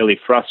become really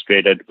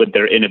frustrated with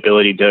their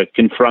inability to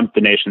confront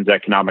the nation's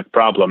economic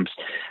problems.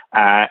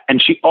 And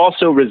she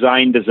also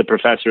resigned as a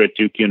professor at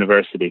Duke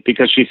University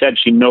because she said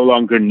she no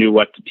longer knew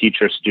what to teach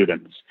her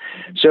students.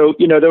 So,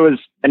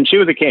 and she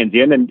was a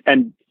Keynesian,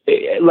 and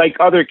like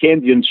other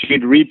Keynesians,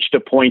 she'd reached a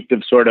point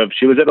of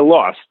she was at a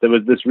loss. There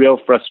was this real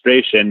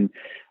frustration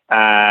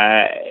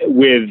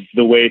with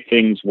the way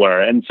things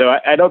were. And so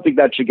I don't think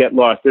that should get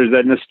lost. There's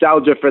a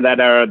nostalgia for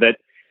that era that,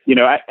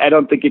 I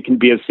don't think it can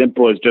be as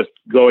simple as just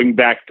going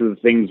back to the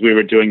things we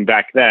were doing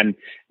back then.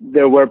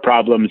 There were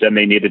problems and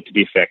they needed to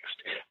be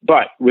fixed.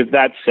 But with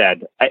that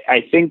said,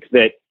 I think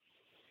that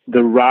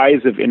the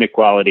rise of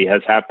inequality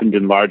has happened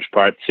in large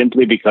part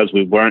simply because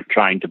we weren't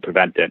trying to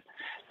prevent it.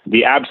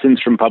 The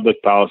absence from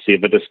public policy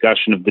of a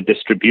discussion of the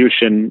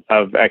distribution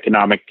of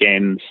economic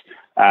gains,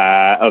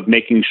 of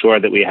making sure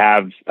that we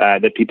have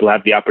that people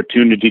have the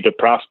opportunity to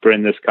prosper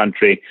in this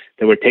country,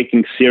 that we're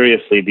taking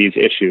seriously these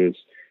issues,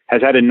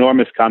 has had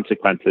enormous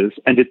consequences.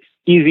 And it's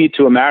easy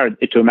to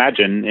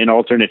imagine an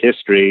alternate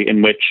history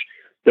in which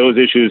those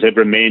issues have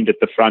remained at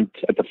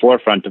the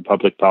forefront of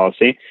public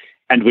policy,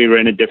 and we were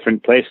in a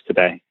different place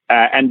today.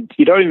 And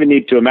you don't even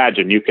need to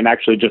imagine. You can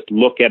actually just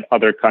look at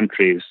other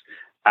countries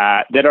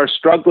that are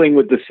struggling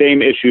with the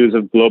same issues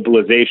of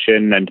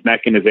globalization and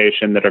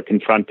mechanization that are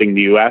confronting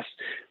the U.S.,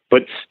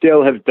 but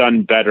still have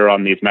done better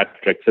on these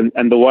metrics.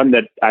 And the one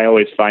that I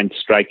always find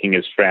striking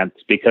is France,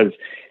 because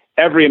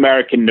every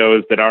American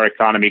knows that our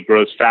economy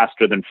grows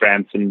faster than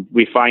France, and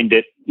we find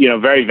it,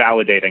 very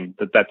validating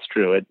that that's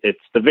true. It's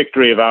the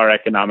victory of our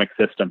economic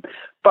system.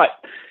 But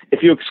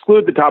if you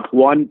exclude the top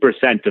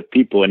 1% of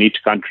people in each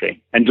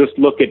country and just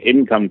look at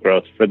income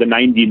growth for the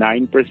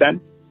 99%,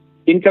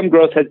 income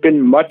growth has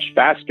been much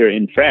faster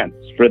in France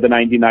for the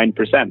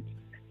 99%.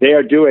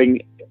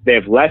 They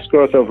have less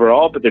growth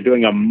overall, but they're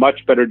doing a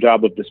much better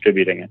job of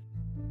distributing it.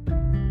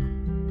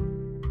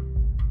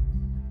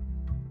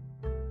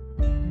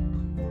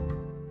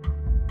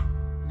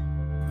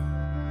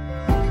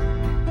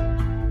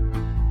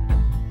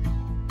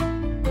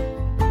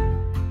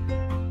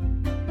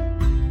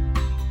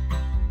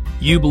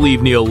 You believe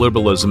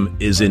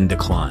neoliberalism is in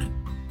decline.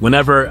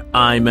 Whenever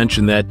I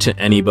mention that to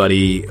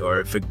anybody,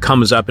 or if it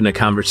comes up in a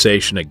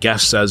conversation, a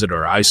guest says it,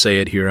 or I say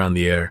it here on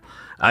the air,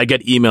 I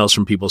get emails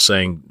from people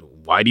saying,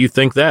 why do you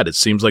think that? It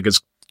seems like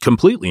it's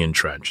completely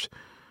entrenched.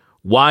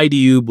 Why do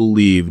you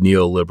believe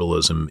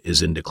neoliberalism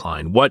is in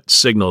decline? What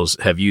signals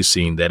have you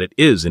seen that it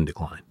is in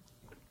decline?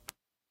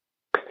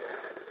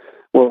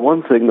 Well,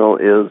 one signal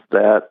is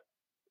that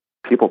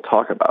people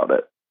talk about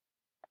it,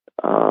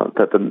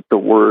 that the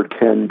word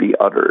can be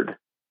uttered.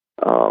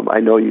 I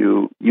know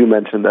you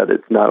mentioned that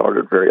it's not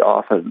uttered very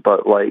often,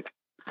 but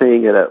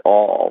saying it at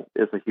all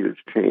is a huge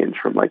change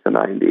from the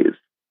 90s.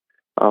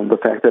 The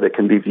fact that it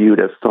can be viewed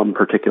as some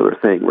particular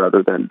thing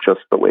rather than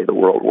just the way the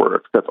world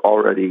works, that's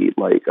already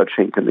a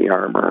chink in the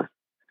armor.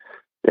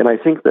 And I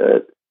think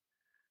that,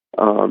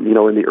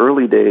 in the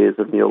early days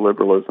of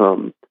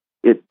neoliberalism,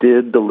 it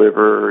did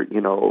deliver,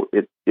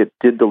 it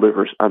did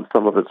deliver on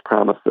some of its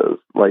promises.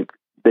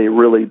 They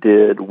really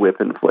did whip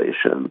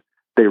inflation.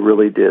 They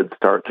really did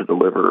start to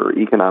deliver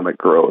economic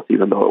growth,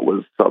 even though it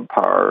was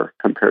subpar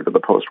compared to the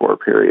post-war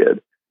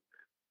period.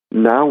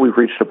 Now we've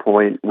reached a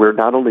point where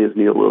not only is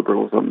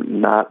neoliberalism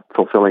not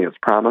fulfilling its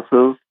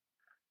promises,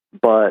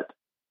 but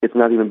it's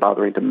not even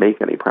bothering to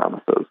make any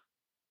promises.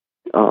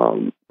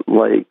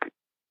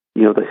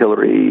 The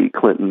Hillary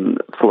Clinton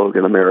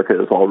slogan, America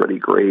is already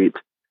great.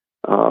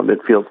 It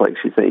feels like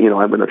she's saying,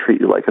 I'm going to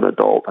treat you like an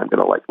adult. I'm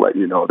going to let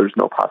you know there's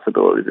no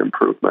possibility of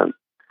improvement.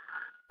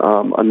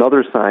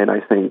 Another sign, I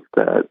think,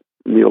 that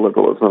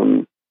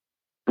neoliberalism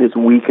is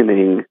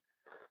weakening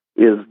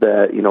is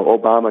that,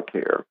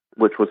 Obamacare,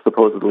 which was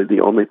supposedly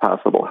the only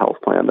possible health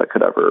plan that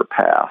could ever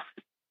pass,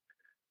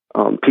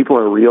 people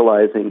are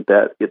realizing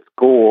that its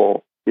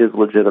goal is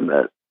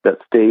legitimate, that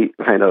state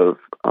kind of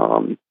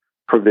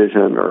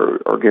provision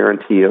or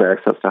guarantee of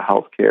access to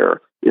health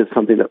care is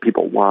something that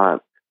people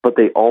want, but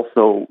they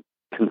also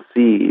can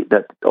see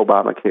that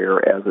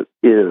Obamacare as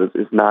it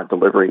is not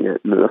delivering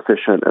it in an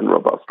efficient and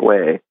robust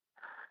way.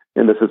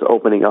 And this is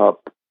opening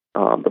up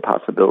the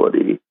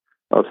possibility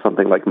of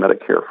something like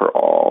Medicare for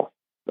all.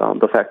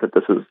 The fact that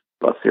this is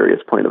a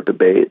serious point of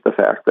debate, the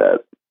fact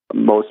that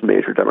most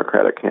major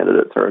Democratic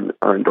candidates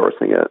are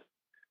endorsing it,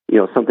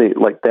 something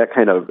like that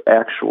kind of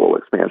actual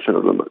expansion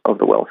of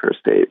the welfare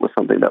state was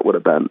something that would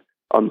have been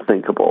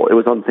unthinkable. It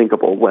was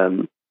unthinkable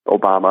when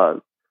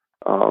Obama,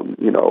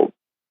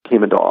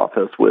 came into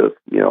office with,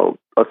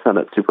 a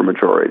Senate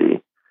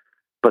supermajority,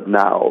 but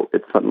now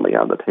it's suddenly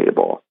on the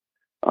table.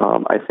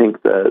 I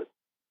think that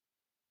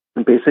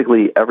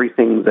basically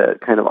everything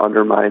that kind of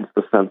undermines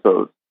the sense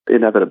of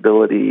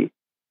inevitability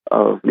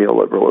of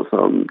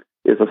neoliberalism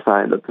is a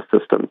sign that the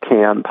system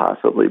can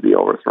possibly be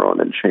overthrown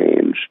and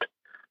changed.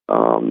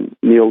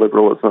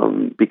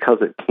 Neoliberalism, because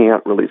it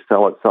can't really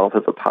sell itself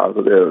as a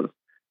positive,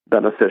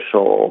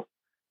 beneficial,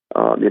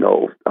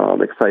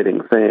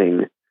 exciting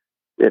thing,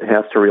 it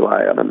has to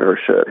rely on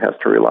inertia. It has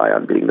to rely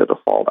on being the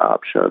default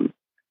option.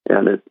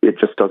 And it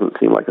just doesn't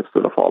seem like it's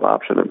the default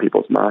option in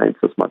people's minds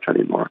as much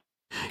anymore.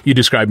 You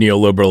describe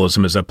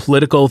neoliberalism as a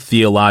political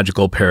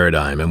theological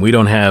paradigm, and we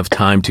don't have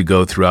time to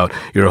go throughout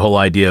your whole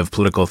idea of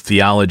political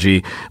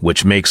theology,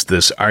 which makes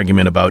this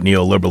argument about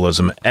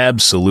neoliberalism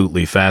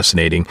absolutely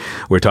fascinating.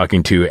 We're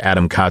talking to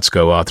Adam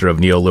Kotsko, author of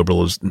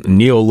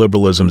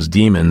Neoliberalism's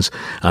Demons,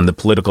 on the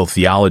political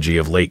theology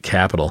of late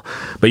capital.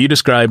 But you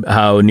describe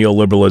how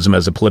neoliberalism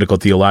as a political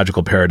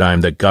theological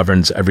paradigm that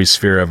governs every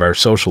sphere of our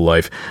social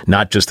life,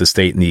 not just the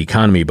state and the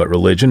economy, but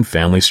religion,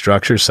 family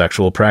structure,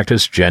 sexual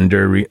practice,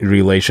 gender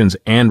relations,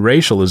 and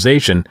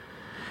racialization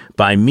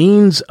by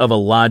means of a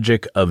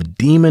logic of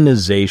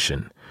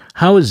demonization.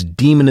 How is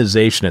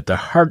demonization at the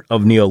heart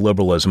of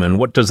neoliberalism, and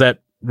what does that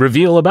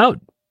reveal about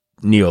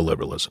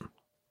neoliberalism?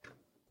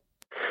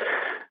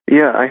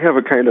 Yeah, I have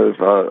a kind of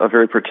a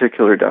very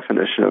particular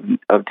definition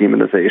of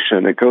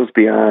demonization. It goes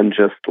beyond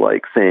just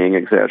like saying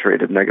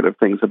exaggerated negative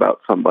things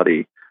about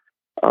somebody.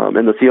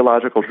 In the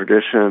theological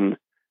tradition,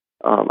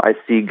 I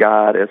see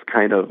God as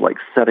kind of like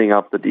setting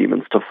up the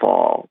demons to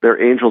fall.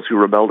 They're angels who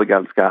rebelled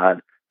against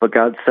God, but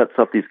God sets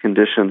up these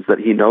conditions that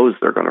he knows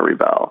they're going to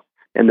rebel,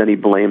 and then he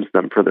blames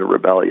them for their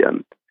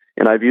rebellion.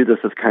 And I view this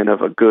as kind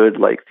of a good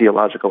like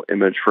theological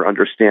image for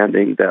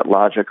understanding that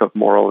logic of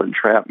moral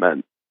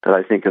entrapment that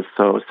I think is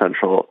so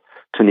central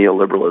to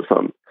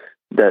neoliberalism,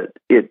 that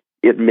it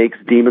makes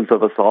demons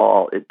of us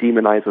all. It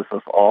demonizes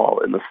us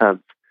all in the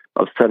sense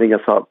of setting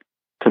us up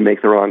to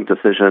make the wrong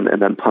decision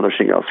and then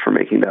punishing us for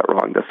making that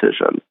wrong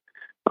decision.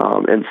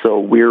 And so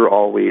we're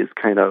always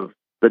kind of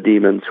the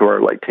demons who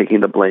are like taking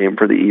the blame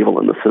for the evil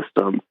in the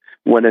system,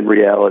 when in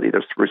reality,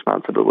 their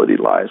responsibility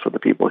lies with the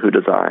people who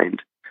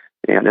designed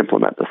and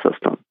implement the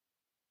system.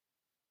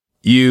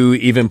 You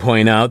even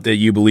point out that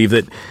you believe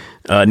that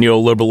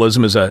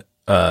neoliberalism is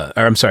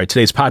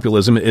today's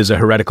populism is a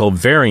heretical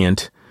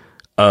variant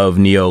of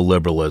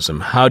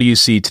neoliberalism. How do you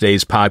see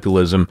today's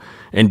populism,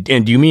 and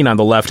do you mean on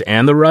the left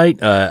and the right?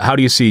 How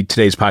do you see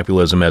today's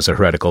populism as a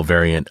heretical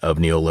variant of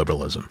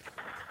neoliberalism?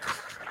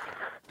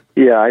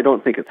 Yeah, I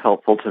don't think it's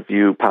helpful to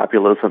view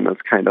populism as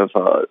kind of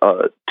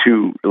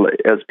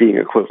as being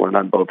equivalent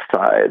on both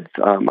sides.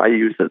 I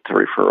use it to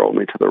refer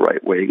only to the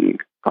right wing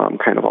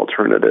kind of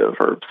alternative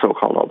or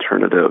so-called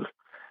alternative.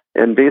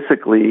 And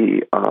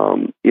basically,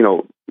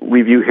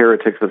 we view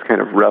heretics as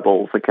kind of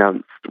rebels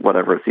against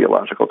whatever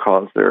theological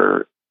cause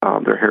they're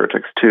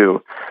heretics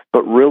to.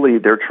 But really,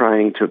 they're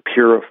trying to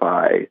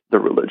purify the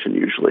religion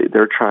usually.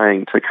 They're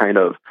trying to kind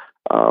of,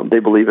 they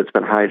believe it's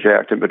been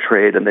hijacked and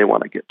betrayed, and they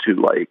want to get to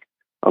like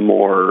a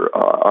more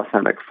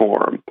authentic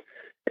form.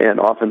 And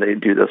often they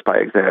do this by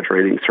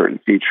exaggerating certain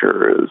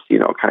features,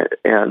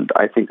 and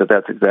I think that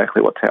that's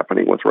exactly what's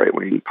happening with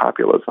right-wing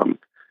populism.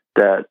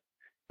 That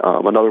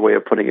another way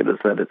of putting it is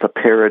that it's a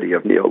parody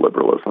of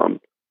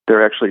neoliberalism.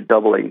 They're actually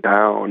doubling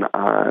down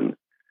on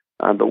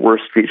the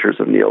worst features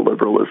of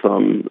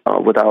neoliberalism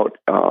without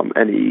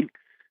any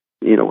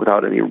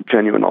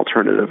genuine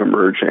alternative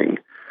emerging.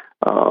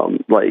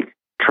 Like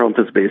Trump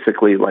is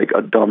basically like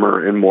a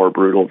dumber and more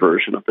brutal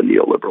version of the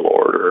neoliberal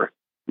order,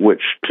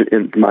 which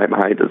in my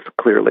mind is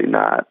clearly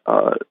not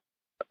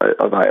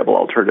a viable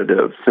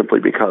alternative simply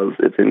because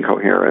it's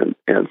incoherent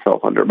and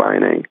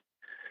self-undermining.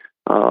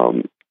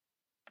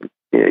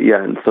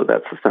 And so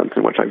that's the sense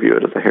in which I view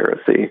it as a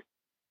heresy.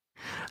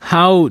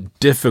 How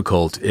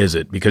difficult is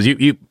it? Because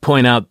you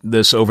point out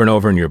this over and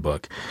over in your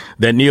book,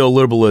 that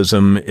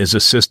neoliberalism is a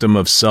system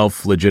of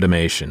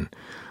self-legitimation.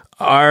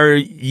 Are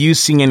you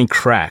seeing any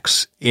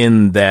cracks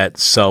in that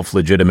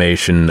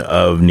self-legitimation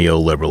of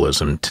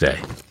neoliberalism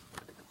today?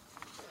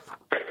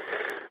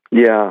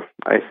 Yeah,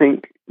 I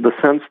think the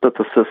sense that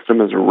the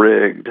system is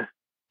rigged,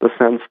 the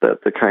sense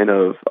that the kind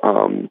of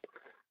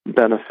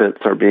benefits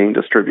are being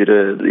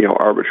distributed,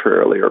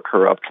 arbitrarily or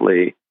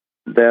corruptly,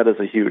 that is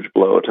a huge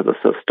blow to the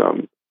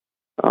system.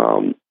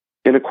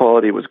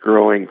 Inequality was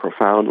growing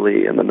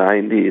profoundly in the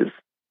 90s,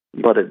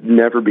 but it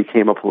never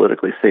became a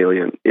politically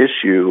salient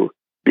issue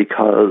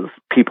because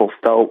people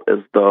felt as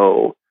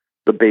though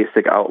the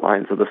basic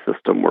outlines of the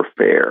system were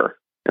fair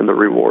and the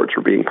rewards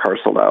were being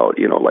parceled out.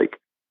 Like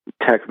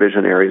tech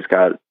visionaries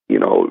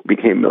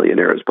became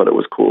millionaires, but it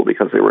was cool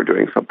because they were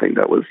doing something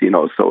that was,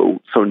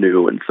 so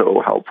new and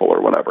so helpful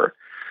or whatever.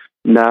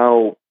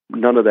 Now,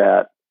 none of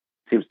that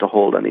seems to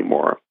hold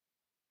anymore.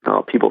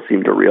 People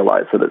seem to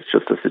realize that it's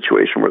just a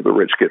situation where the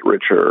rich get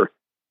richer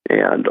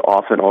and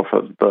often off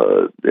of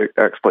the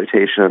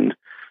exploitation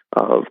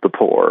of the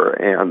poor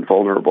and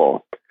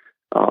vulnerable.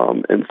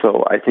 And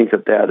so I think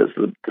that is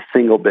the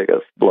single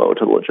biggest blow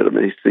to the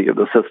legitimacy of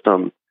the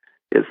system,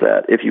 is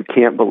that if you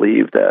can't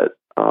believe that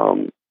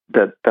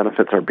that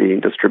benefits are being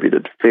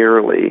distributed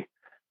fairly,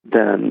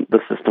 then the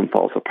system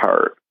falls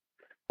apart.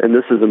 And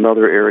this is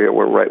another area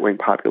where right-wing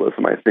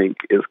populism, I think,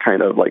 is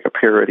kind of like a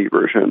parody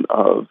version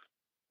of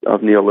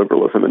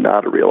neoliberalism and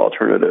not a real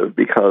alternative,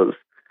 because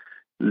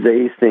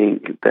they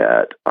think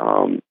that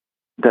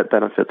that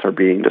benefits are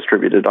being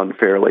distributed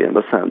unfairly, in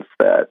the sense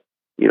that,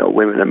 you know,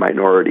 women and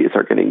minorities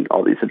are getting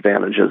all these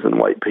advantages and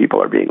white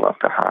people are being left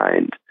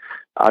behind.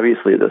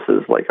 Obviously, this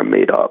is like a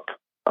made-up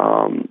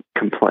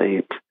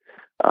complaint,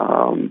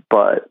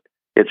 but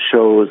it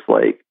shows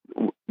like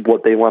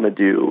what they want to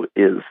do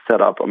is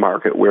set up a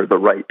market where the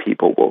right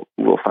people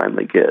will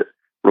finally get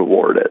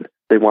rewarded.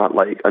 They want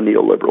like a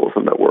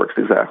neoliberalism that works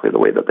exactly the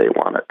way that they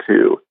want it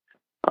to.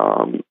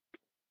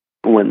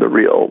 When the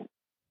real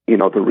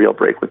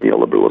break with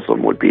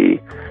neoliberalism would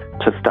be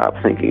to stop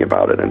thinking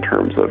about it in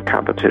terms of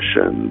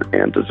competition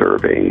and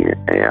deserving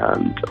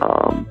and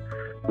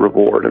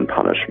reward and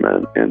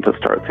punishment, and to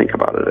start thinking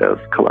about it as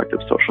collective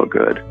social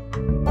good.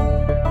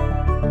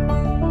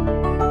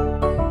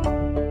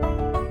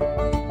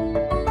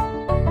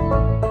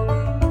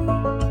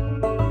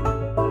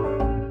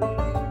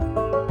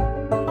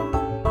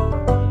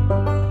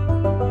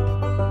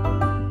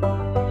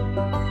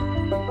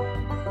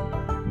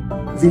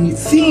 The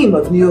theme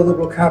of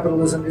neoliberal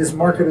capitalism is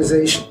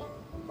marketization.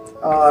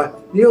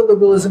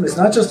 Neoliberalism is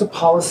not just a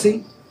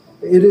policy,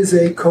 it is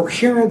a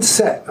coherent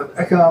set of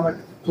economic,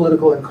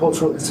 political, and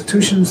cultural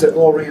institutions that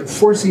all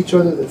reinforce each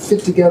other, that fit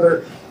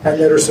together, and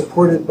that are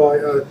supported by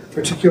a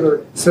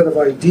particular set of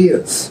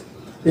ideas.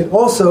 It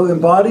also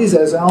embodies,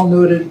 as Al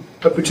noted,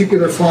 a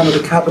particular form of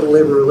the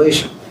capital-labor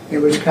relation,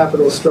 in which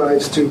capital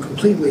strives to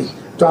completely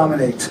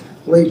dominate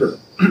labor.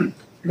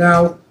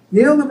 Now,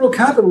 neoliberal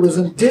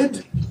capitalism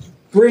did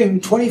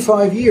bring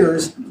 25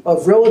 years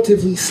of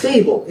relatively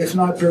stable, if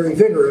not very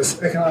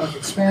vigorous, economic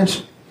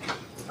expansion.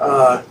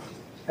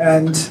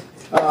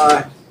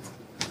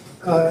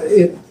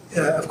 It,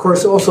 of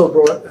course, also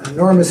brought an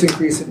enormous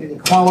increase in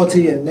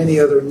inequality and many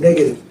other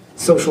negative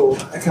social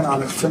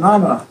economic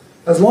phenomena.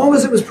 As long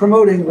as it was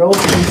promoting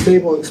relatively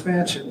stable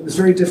expansion, it was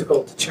very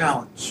difficult to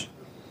challenge.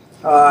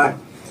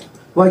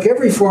 Like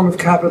every form of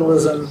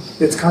capitalism,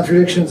 its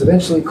contradictions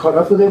eventually caught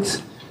up with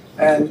it,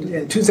 and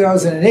in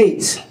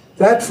 2008,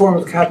 that form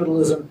of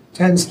capitalism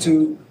tends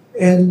to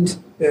end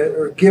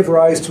or give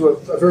rise to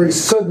a very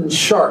sudden,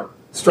 sharp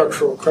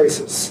structural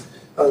crisis.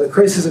 The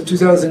crisis of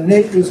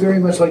 2008 was very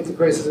much like the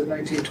crisis of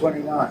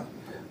 1929,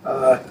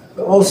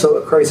 also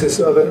a crisis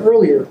of an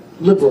earlier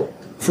liberal,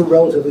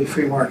 relatively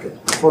free market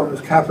form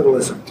of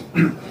capitalism.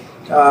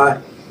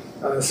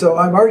 So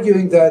I'm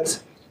arguing that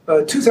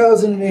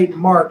 2008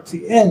 marked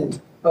the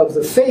end of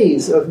the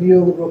phase of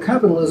neoliberal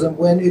capitalism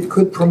when it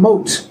could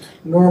promote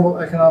normal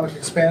economic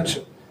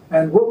expansion.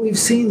 And what we've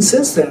seen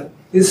since then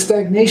is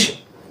stagnation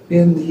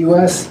in the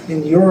US,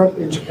 in Europe,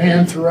 in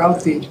Japan,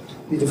 throughout the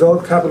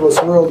developed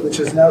capitalist world, which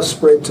has now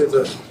spread to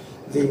the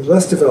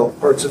less developed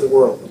parts of the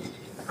world.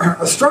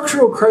 A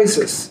structural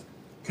crisis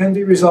can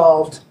be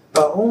resolved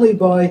only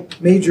by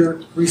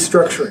major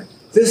restructuring.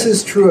 This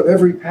is true of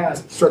every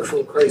past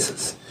structural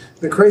crisis.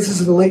 The crisis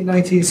of the late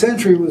 19th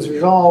century was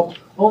resolved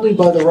only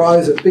by the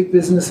rise of big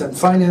business and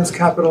finance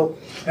capital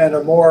and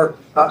a more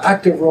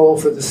active role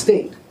for the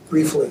state,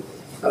 briefly,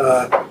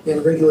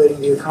 in regulating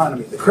the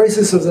economy. The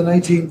crisis of the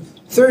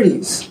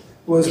 1930s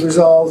was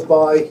resolved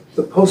by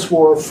the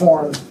post-war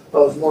form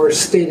of more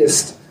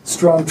statist,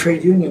 strong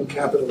trade union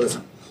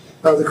capitalism.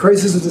 The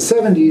crisis of the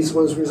 70s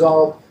was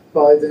resolved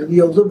by the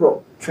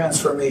neoliberal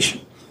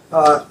transformation.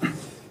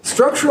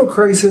 Structural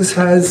crisis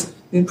has,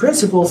 in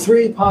principle,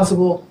 three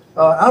possible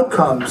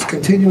outcomes: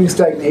 continuing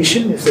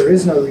stagnation if there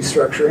is no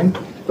restructuring,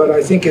 but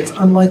I think it's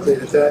unlikely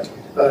that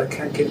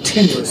can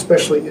continue,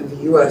 especially in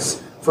the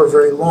US, for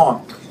very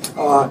long.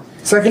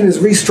 Second is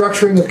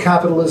restructuring of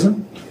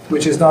capitalism,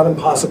 which is not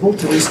impossible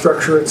to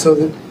restructure it so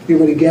that it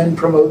would again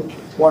promote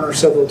one or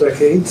several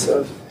decades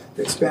of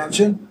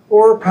expansion,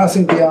 or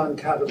passing beyond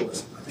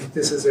capitalism. I think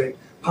this is a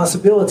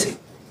possibility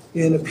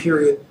in a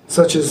period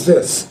such as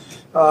this.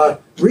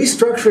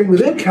 Restructuring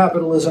within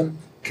capitalism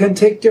can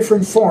take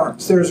different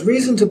forms. There's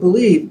reason to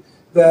believe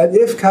that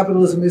if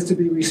capitalism is to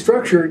be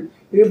restructured,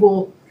 it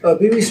will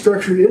be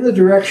restructured in the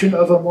direction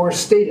of a more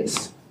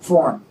statist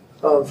form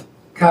of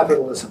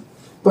capitalism.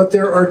 But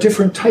there are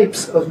different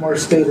types of more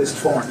statist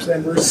forms,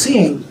 and we're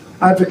seeing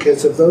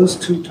advocates of those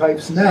two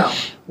types now.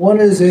 One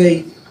is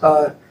a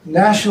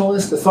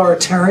nationalist,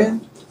 authoritarian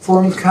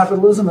form of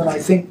capitalism, and I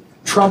think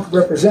Trump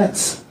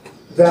represents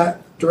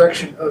that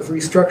direction of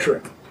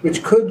restructuring,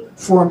 which could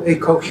form a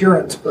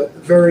coherent but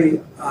very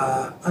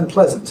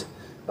unpleasant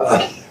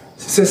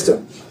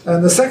system.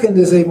 And the second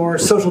is a more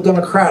social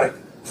democratic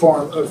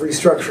form of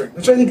restructuring,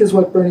 which I think is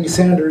what Bernie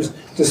Sanders,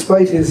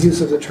 despite his use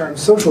of the term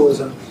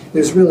socialism,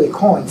 is really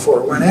calling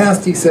for. When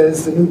asked, he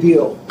says, the New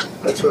Deal,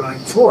 that's what I'm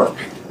for.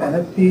 And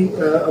it'd be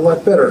a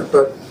lot better.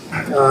 But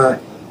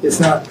It's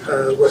not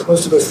what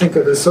most of us think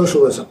of as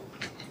socialism.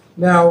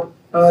 Now,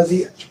 I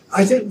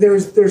think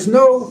there's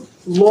no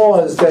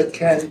laws that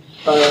can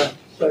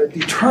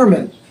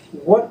determine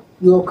what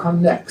will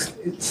come next.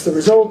 It's the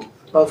result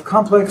of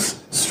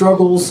complex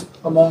struggles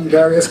among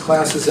various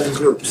classes and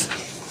groups.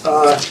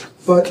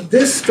 But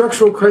this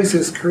structural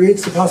crisis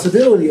creates the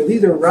possibility of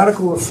either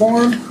radical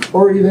reform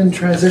or even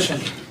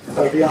transition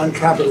beyond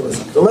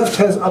capitalism. The left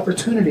has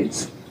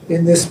opportunities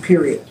in this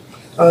period.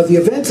 The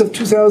events of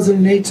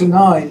 2008 to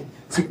 9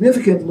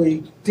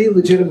 significantly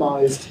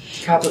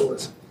delegitimized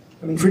capitalism.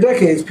 I mean, for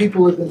decades,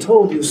 people have been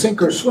told you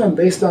sink or swim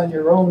based on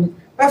your own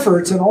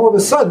efforts, and all of a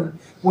sudden,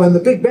 when the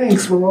big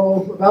banks were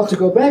all about to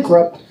go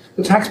bankrupt,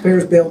 the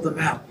taxpayers bailed them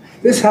out.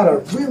 This had a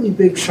really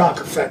big shock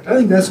effect. I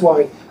think that's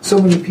why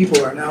so many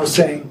people are now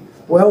saying,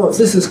 well, if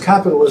this is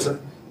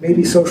capitalism,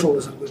 maybe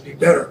socialism would be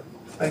better.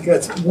 I think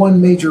that's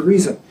one major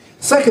reason.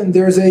 Second,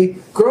 there's a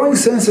growing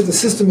sense that the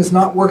system is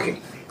not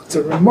working. It's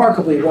a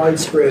remarkably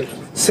widespread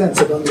sense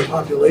among the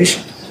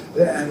population.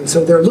 And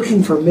so they're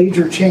looking for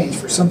major change,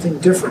 for something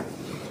different.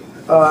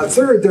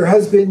 Third, there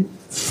has been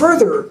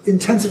further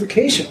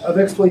intensification of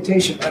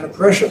exploitation and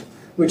oppression,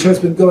 which has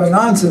been going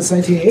on since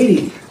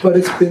 1980, but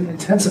it's been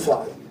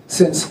intensified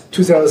since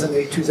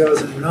 2008,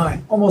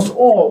 2009. Almost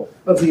all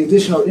of the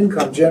additional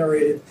income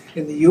generated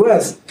in the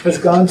U.S. has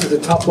gone to the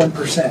top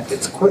 1%.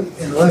 It's quite,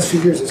 in the last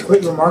few years, it's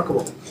quite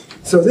remarkable.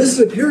 So this is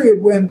a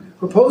period when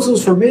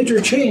proposals for major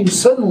change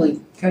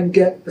suddenly can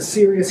get a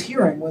serious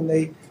hearing when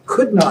they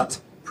could not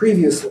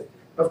previously.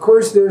 Of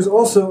course, there's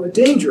also a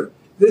danger.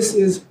 This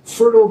is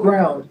fertile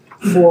ground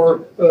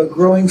for a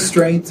growing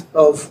strength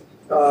of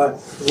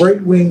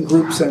right-wing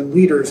groups and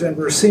leaders, and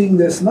we're seeing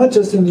this not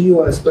just in the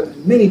U.S., but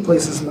in many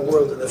places in the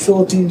world, in the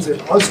Philippines, in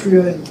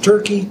Austria, in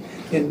Turkey,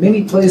 in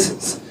many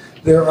places.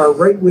 There are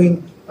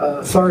right-wing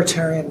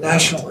authoritarian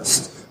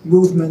nationalist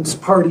movements,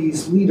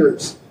 parties,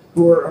 leaders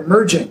who are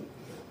emerging.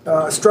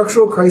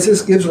 Structural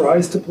crisis gives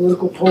rise to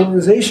political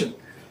polarization.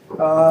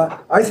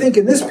 I think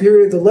in this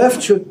period, the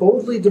left should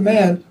boldly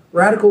demand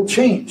radical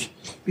change,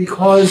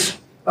 because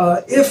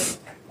if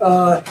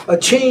a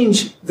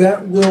change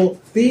that will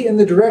be in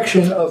the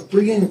direction of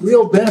bringing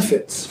real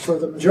benefits for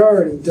the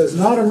majority does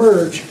not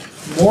emerge,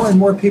 more and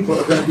more people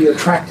are going to be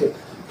attracted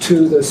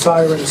to the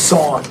siren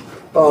song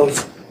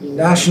of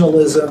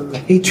nationalism,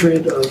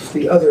 hatred of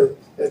the other,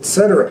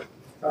 etc.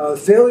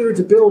 Failure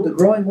to build a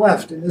growing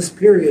left in this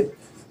period,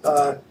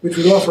 which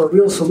would offer a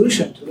real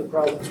solution to the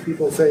problems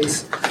people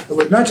face, it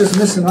would not just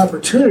miss an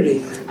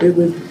opportunity, it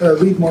would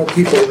lead more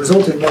people,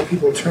 result in more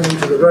people turning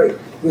to the right,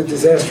 with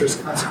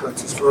disastrous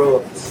consequences for all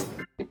of us.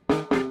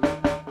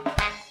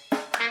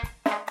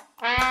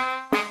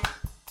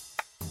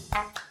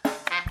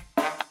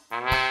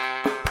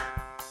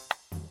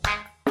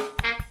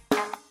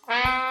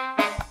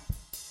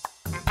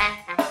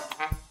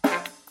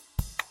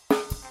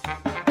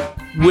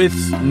 With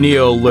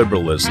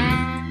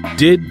neoliberalism,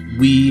 did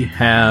we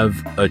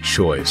have a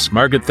choice?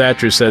 Margaret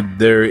Thatcher said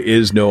there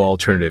is no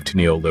alternative to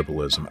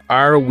neoliberalism.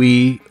 Are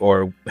we,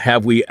 or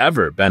have we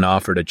ever been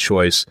offered a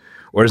choice,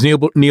 or is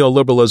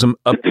neoliberalism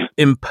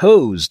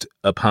imposed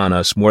upon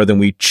us more than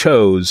we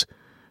chose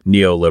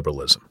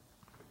neoliberalism?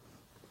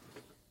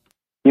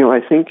 You know,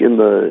 I think in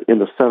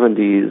the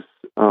 70s,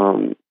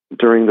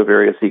 during the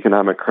various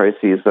economic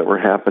crises that were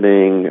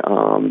happening,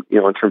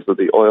 in terms of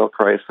the oil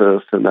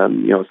crisis and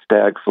then,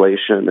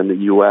 stagflation in the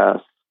U.S.,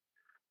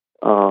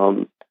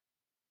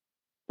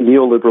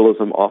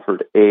 neoliberalism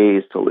offered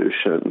a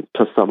solution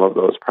to some of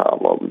those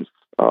problems.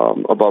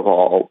 Above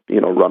all,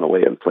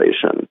 runaway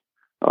inflation.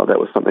 That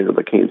was something that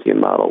the Keynesian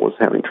model was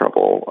having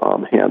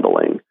trouble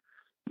handling.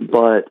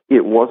 But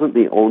it wasn't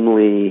the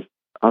only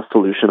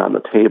solution on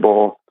the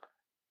table,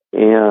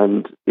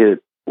 and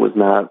it was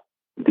not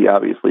the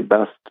obviously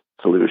best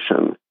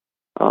solution.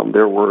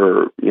 There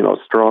were,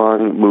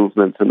 strong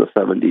movements in the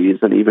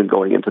 70s and even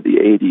going into the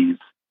 80s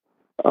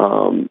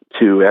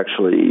to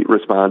actually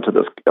respond to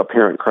this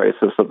apparent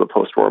crisis of the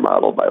post-war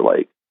model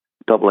by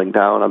doubling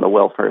down on the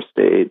welfare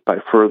state, by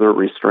further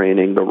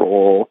restraining the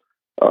role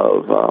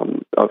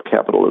of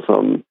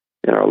capitalism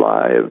in our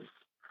lives.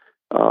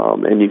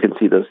 And you can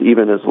see this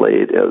even as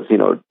late as,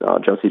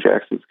 Jesse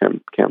Jackson's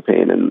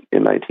campaign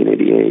in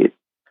 1988.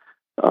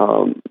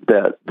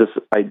 That this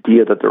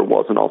idea that there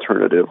was an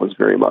alternative was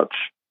very much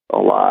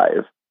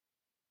alive.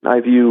 I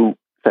view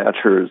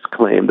Thatcher's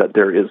claim that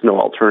there is no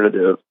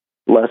alternative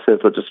less as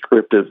a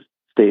descriptive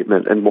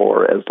statement and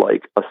more as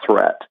a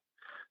threat.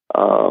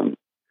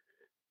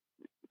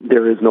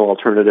 There is no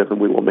alternative, and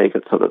we will make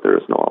it so that there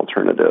is no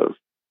alternative.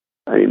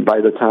 I mean,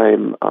 by the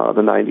time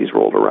the 90s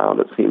rolled around,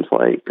 it seems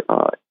like,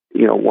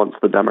 once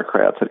the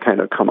Democrats had kind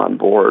of come on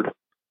board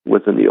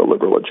with the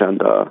neoliberal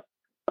agenda,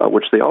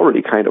 which they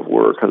already kind of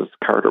were because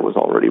Carter was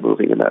already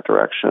moving in that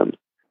direction,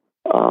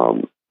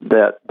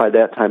 that by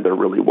that time there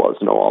really was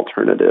no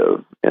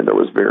alternative, and there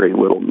was very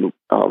little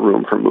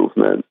room for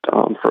movement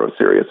for a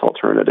serious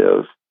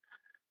alternative.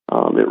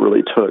 It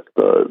really took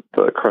the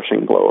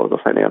crushing blow of the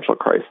financial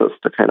crisis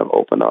to kind of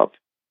open up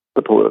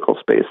the political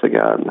space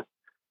again.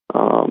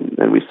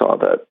 And we saw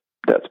that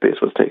that space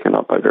was taken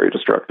up by very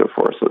destructive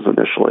forces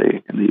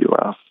initially in the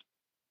U.S.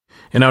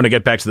 And I want to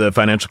get back to the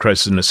financial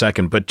crisis in a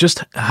second, but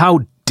just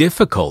how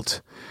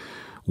difficult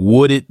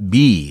would it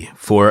be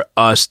for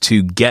us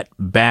to get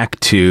back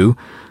to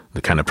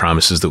the kind of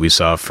promises that we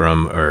saw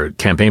from, or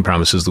campaign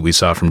promises that we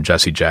saw from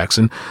Jesse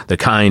Jackson, the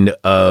kind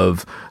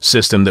of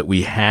system that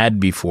we had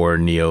before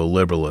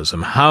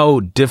neoliberalism?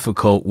 How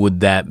difficult would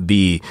that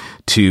be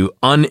to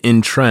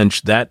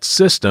unentrench that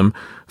system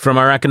from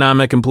our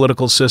economic and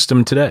political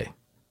system today?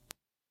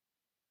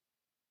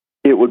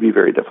 It would be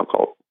very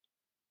difficult.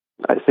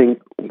 I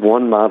think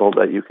one model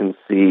that you can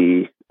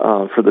see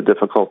for the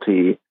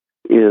difficulty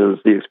is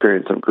the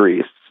experience of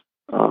Greece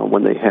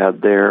when they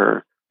had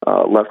their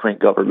left-wing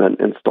government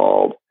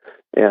installed,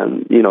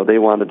 and they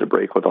wanted to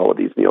break with all of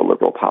these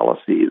neoliberal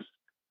policies.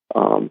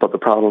 But the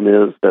problem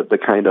is that the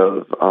kind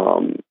of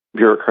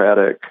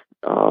bureaucratic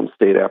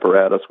state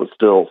apparatus was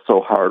still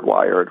so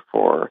hardwired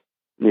for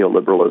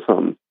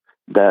neoliberalism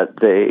that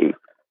they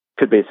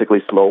could basically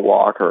slow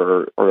walk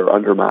or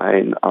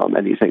undermine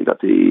anything that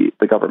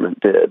the government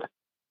did.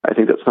 I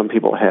think that some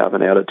people have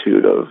an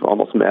attitude of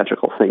almost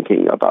magical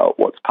thinking about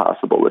what's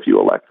possible if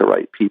you elect the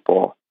right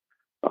people.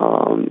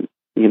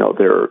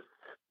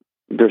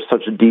 There's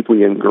such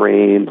deeply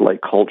ingrained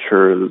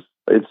cultures,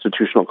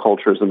 institutional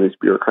cultures in these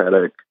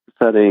bureaucratic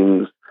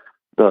settings,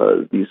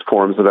 these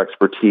forms of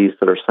expertise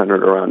that are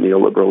centered around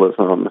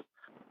neoliberalism.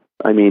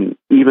 I mean,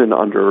 even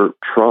under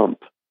Trump,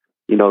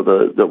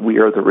 the we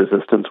are the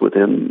resistance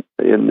in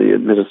the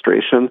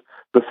administration.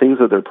 The things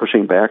that they're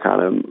pushing back on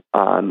him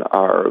on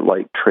are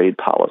trade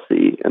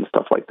policy and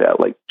stuff like that.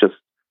 Just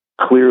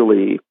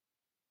clearly,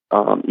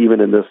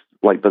 even in this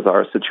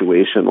bizarre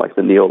situation,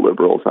 the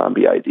neoliberal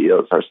zombie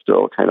ideas are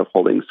still kind of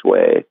holding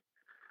sway.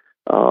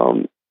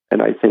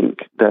 And I think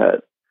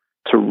that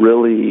to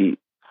really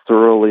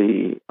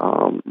thoroughly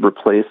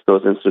replace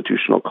those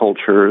institutional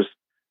cultures,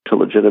 to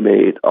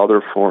legitimate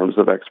other forms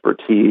of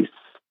expertise,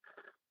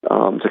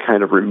 to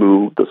kind of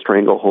remove the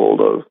stranglehold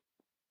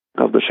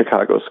of the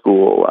Chicago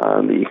School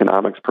on the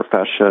economics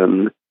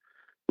profession,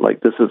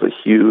 this is a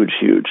huge,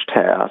 huge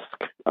task.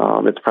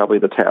 It's probably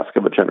the task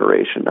of a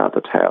generation, not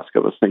the task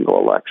of a single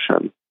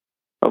election.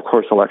 Of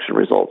course, election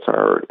results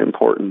are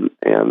important,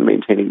 and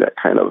maintaining that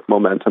kind of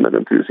momentum and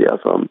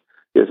enthusiasm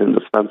is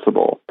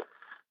indispensable.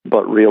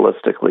 But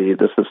realistically,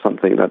 this is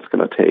something that's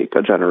going to take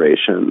a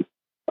generation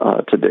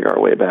to dig our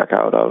way back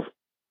out of.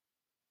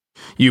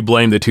 You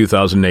blame the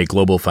 2008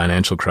 global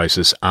financial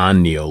crisis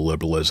on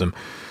neoliberalism.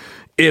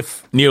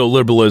 If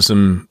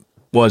neoliberalism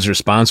was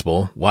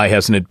responsible, why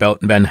hasn't it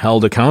been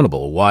held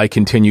accountable? Why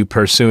continue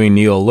pursuing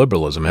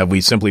neoliberalism? Have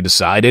we simply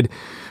decided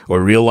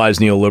or realized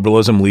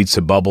neoliberalism leads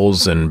to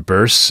bubbles and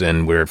bursts,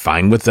 and we're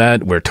fine with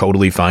that? We're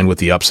totally fine with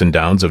the ups and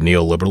downs of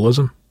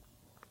neoliberalism?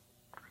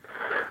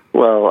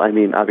 Well, I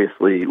mean,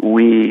 obviously,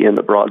 we, in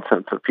the broad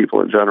sense of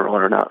people in general,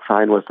 are not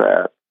fine with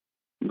that.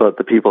 But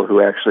the people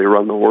who actually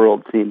run the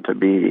world seem to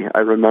be. I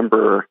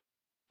remember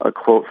a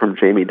quote from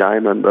Jamie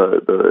Dimon,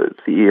 the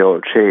CEO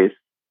of Chase,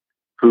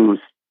 who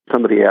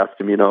somebody asked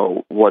him,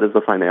 what is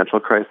a financial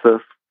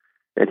crisis?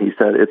 And he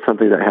said, it's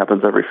something that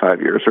happens every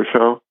 5 years or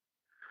so.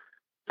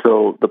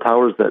 So the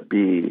powers that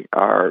be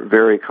are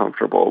very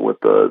comfortable with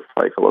the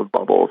cycle of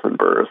bubbles and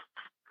bursts.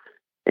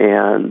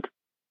 And,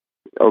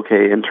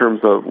 okay, in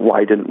terms of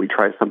why didn't we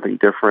try something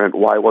different?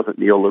 Why wasn't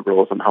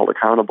neoliberalism held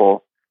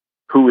accountable?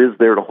 Who is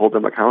there to hold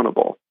them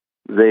accountable?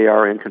 They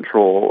are in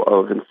control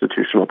of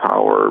institutional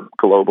power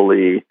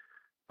globally,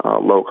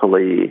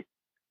 locally.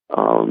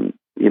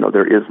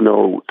 There is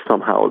no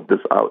somehow this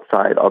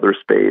outside other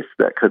space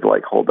that could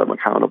hold them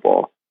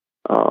accountable.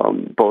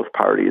 Both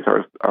parties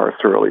are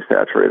thoroughly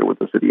saturated with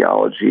this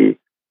ideology.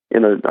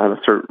 On a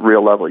certain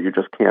real level, you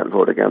just can't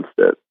vote against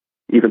it.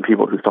 Even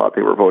people who thought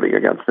they were voting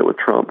against it with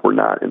Trump were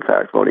not, in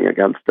fact, voting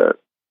against it.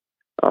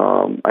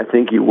 I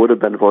think you would have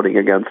been voting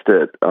against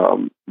it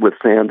with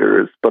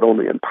Sanders, but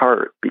only in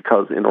part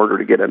because in order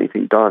to get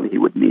anything done, he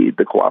would need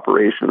the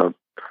cooperation of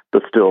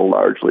the still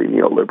largely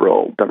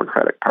neoliberal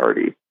Democratic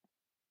Party.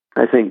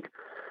 I think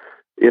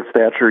if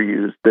Thatcher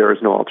used there is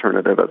no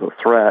alternative as a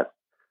threat,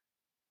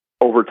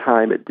 over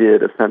time it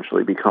did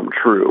essentially become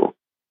true.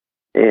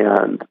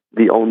 And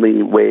the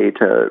only way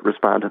to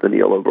respond to the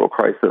neoliberal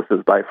crisis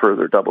is by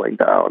further doubling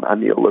down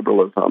on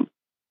neoliberalism.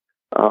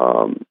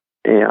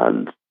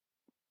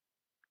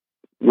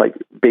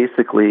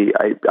 Basically,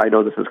 I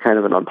know this is kind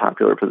of an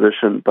unpopular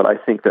position, but I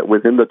think that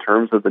within the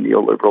terms of the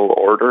neoliberal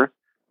order,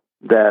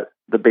 that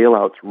the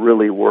bailouts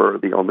really were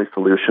the only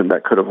solution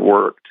that could have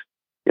worked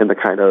in the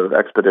kind of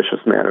expeditious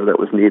manner that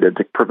was needed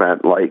to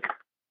prevent,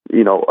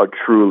 a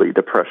truly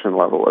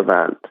depression-level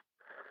event.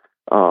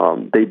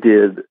 They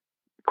did,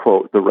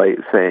 quote, the right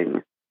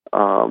thing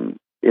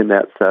in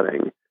that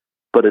setting,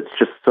 but it's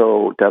just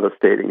so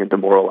devastating and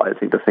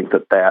demoralizing to think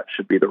that that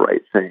should be the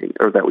right thing,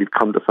 or that we've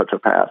come to such a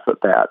pass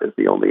that that is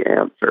the only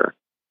answer.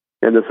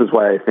 And this is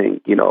why I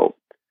think,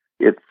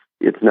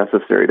 it's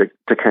necessary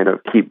to kind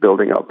of keep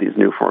building up these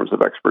new forms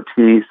of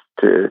expertise,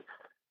 to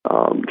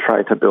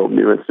try to build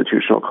new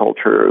institutional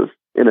cultures,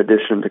 in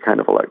addition to kind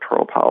of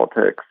electoral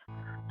politics,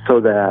 so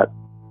that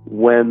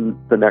when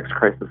the next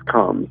crisis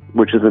comes,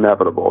 which is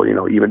inevitable,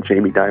 even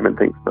Jamie Dimon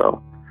thinks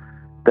so,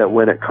 that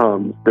when it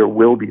comes, there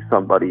will be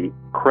somebody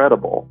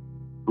credible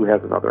who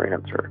has another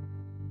answer.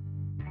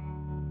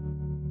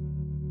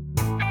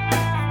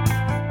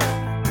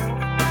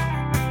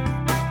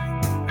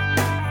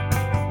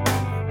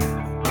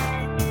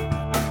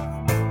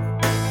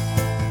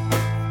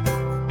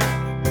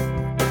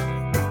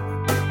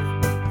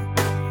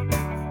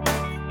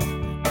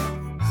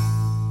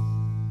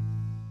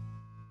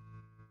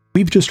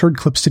 We've just heard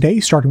clips today,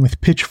 starting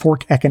with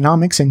Pitchfork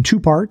Economics in 2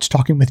 parts,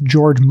 talking with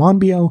George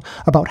Monbiot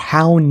about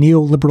how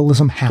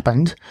neoliberalism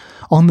happened.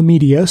 On the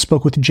Media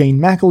spoke with Jane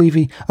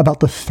McAlevey about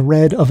the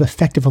thread of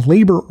effective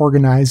labor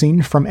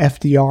organizing from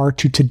FDR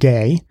to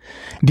today.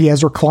 The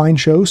Ezra Klein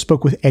Show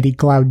spoke with Eddie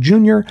Glaude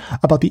Jr.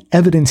 about the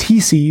evidence he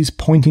sees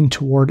pointing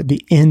toward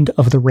the end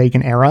of the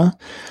Reagan era.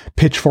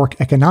 Pitchfork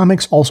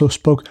Economics also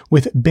spoke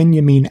with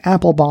Benjamin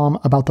Applebaum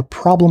about the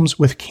problems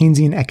with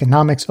Keynesian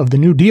economics of the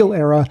New Deal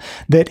era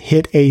that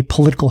hit a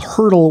political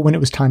hurdle when it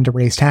was time to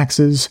raise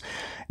taxes.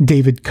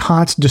 David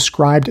Kotz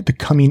described the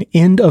coming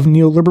end of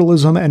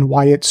neoliberalism and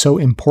why it's so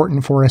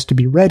important for us to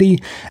be ready.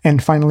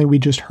 And finally, we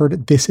just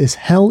heard This Is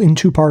Hell in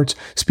 2 parts,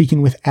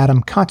 speaking with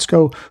Adam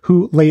Kotsko,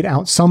 who laid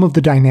out some of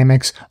the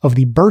dynamics of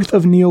the birth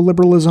of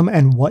neoliberalism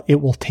and what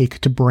it will take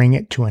to bring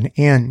it to an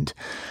end.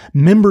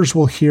 Members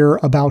will hear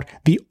about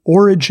the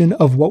origin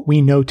of what we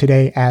know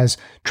today as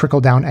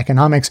trickle-down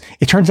economics.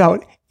 It turns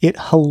out it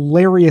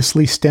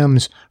hilariously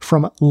stems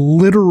from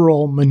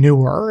literal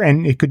manure,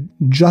 and it could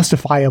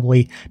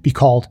justifiably be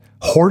called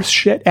horse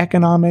shit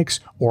economics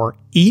or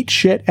eat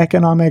shit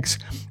economics,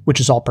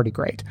 which is all pretty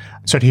great.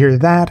 So to hear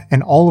that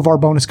and all of our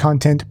bonus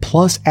content,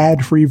 plus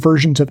ad-free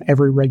versions of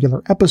every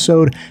regular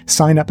episode,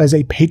 sign up as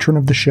a patron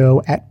of the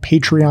show at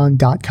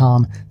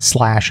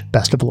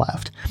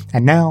patreon.com/bestofleft.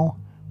 And now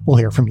we'll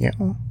hear from you.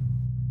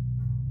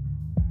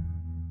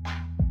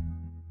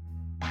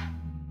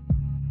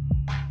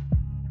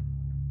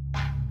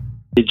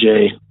 Hey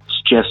Jay,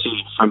 it's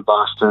Jesse from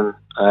Boston.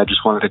 I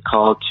just wanted to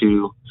call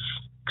to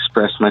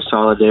express my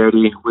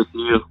solidarity with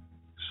you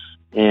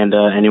and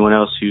anyone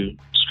else who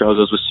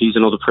struggles with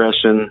seasonal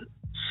depression.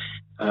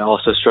 I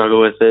also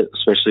struggle with it,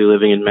 especially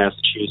living in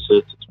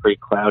Massachusetts. It's pretty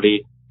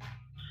cloudy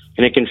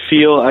and it can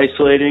feel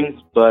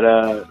isolating, but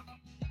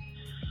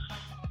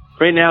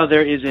right now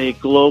there is a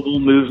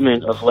global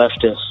movement of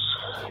leftists,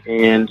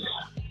 and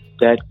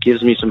that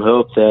gives me some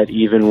hope that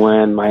even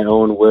when my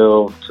own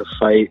will to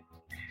fight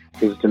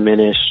is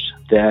diminished,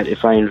 that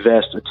if I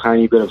invest a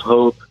tiny bit of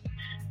hope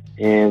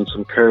and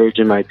some courage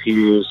in my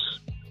peers,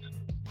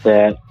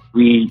 that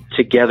we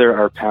together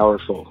are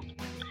powerful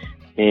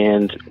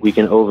and we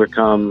can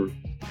overcome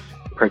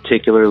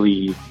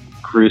particularly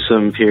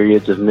gruesome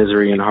periods of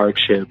misery and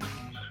hardship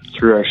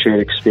through our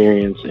shared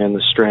experience and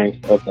the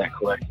strength of that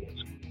collective.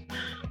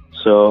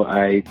 So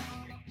I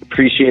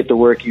appreciate the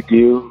work you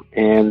do,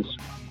 and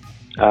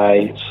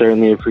I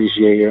certainly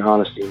appreciate your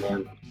honesty,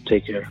 man.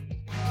 Take care.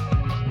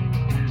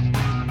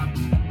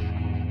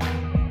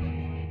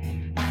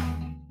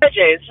 Hi,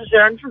 Jay. This is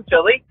Aaron from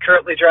Philly,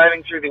 currently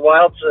driving through the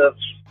wilds of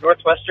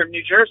northwestern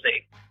New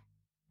Jersey.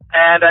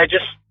 And I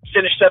just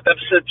finished up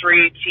episode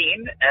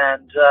 318,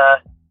 and,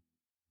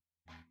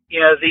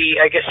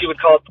 I guess you would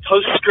call it the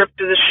postscript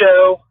to the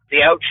show, the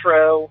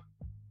outro,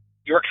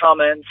 your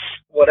comments,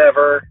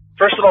 whatever.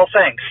 First of all,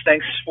 thanks.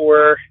 Thanks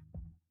for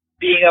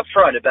being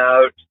upfront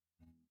about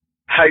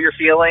how you're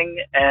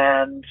feeling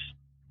and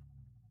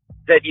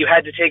that you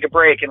had to take a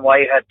break and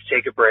why you had to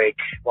take a break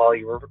while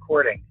you were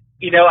recording.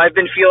 I've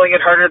been feeling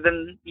it harder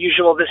than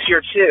usual this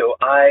year, too.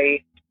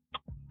 I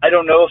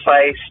don't know if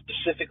I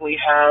specifically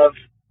have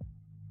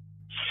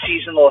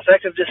seasonal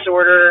affective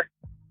disorder,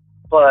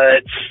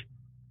 but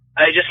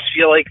I just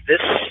feel like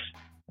this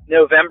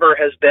November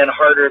has been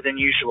harder than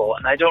usual,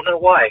 and I don't know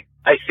why.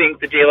 I think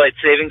the daylight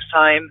savings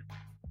time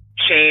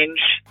change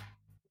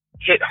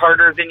hit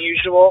harder than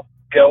usual,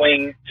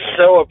 going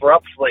so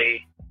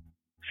abruptly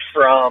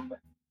from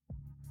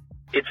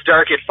it's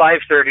dark at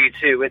 5:30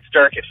 to it's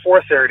dark at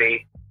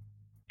 4:30.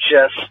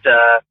 Just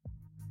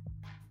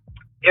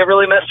it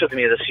really messed with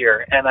me this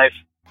year, and I've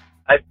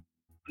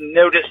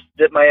noticed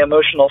that my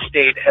emotional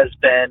state has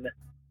been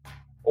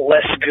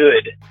less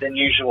good than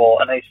usual,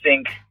 and I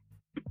think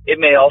it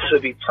may also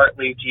be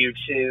partly due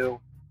to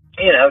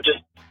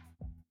just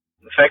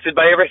affected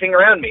by everything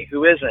around me.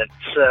 Who isn't?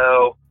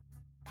 So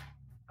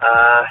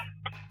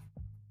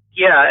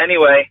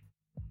anyway,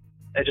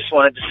 I just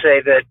wanted to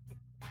say that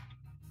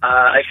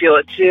I feel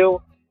it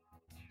too,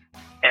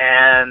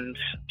 and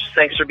just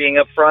thanks for being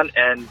upfront,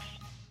 and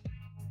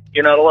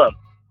you're not alone,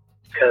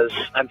 because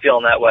I'm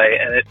feeling that way,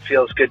 and it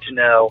feels good to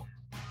know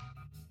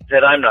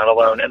that I'm not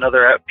alone, and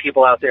other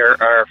people out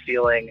there are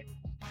feeling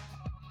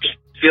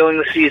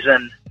the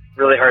season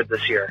really hard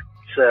this year.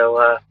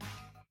 So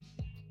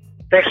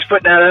thanks for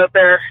putting that out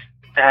there,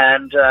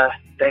 and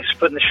thanks for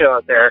putting the show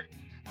out there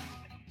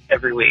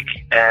every week,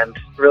 and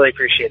really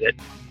appreciate it.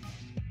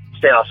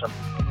 Stay awesome.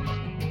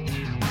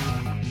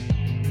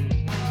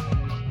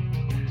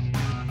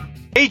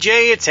 Hey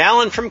Jay, it's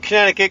Alan from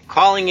Connecticut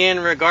calling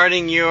in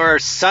regarding your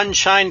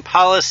sunshine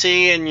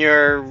policy and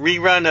your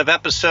rerun of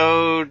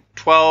episode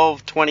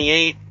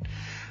 1228.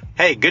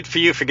 Hey, good for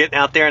you for getting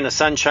out there in the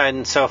sunshine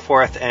and so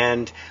forth.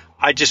 And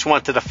I just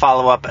wanted to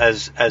follow up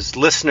as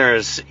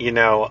listeners, you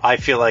know, I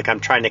feel like I'm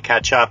trying to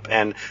catch up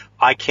and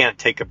I can't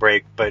take a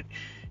break, but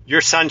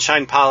your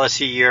sunshine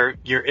policy, your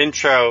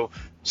intro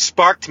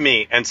sparked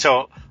me. And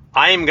so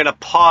I am going to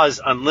pause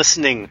on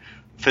listening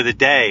for the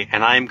day,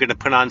 and I'm going to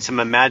put on some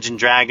Imagine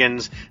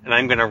Dragons, and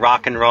I'm going to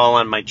rock and roll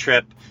on my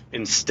trip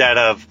instead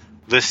of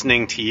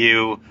listening to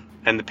you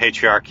and the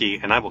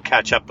patriarchy, and I will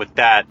catch up with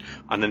that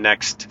on the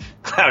next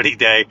cloudy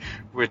day,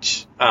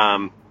 which,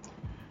 I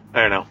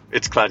don't know,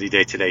 it's cloudy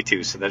day today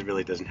too, so that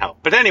really doesn't help.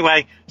 But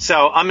anyway,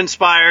 so I'm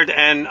inspired,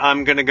 and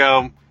I'm going to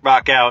go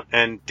rock out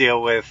and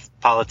deal with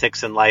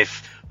politics and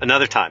life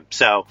another time.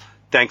 So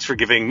thanks for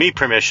giving me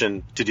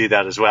permission to do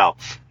that as well.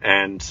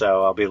 And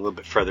so I'll be a little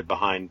bit further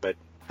behind, but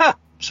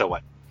so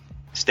what?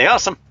 Stay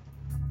awesome.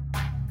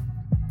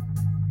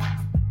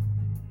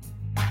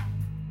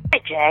 Hi,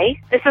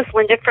 Jay. This is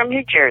Linda from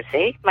New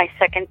Jersey, my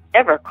second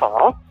ever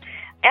call.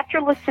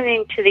 After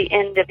listening to the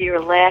end of your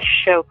last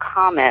show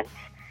comments,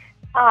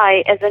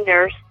 I, as a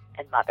nurse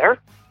and mother,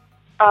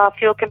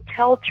 feel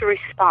compelled to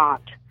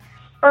respond.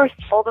 First,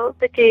 although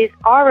the days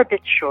are a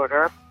bit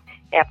shorter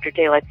after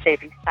daylight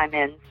savings time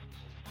ends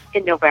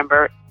in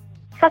November,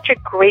 such a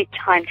great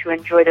time to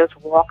enjoy those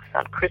walks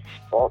on crisp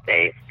fall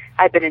days.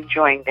 I've been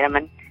enjoying them,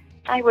 and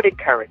I would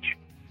encourage.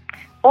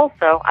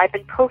 Also, I've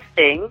been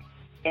posting,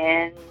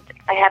 and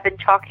I have been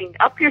talking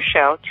up your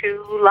show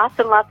to lots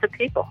and lots of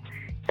people.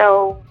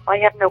 So I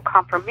have no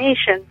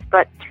confirmations,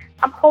 but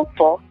I'm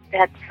hopeful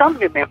that some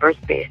new members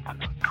based on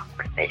this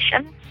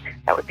conversation.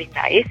 That would be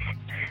nice.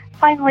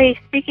 Finally,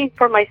 speaking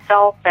for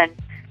myself and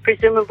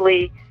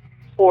presumably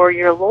for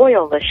your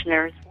loyal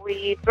listeners,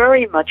 we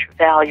very much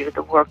value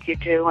the work you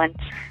do and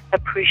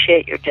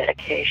appreciate your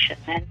dedication.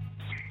 And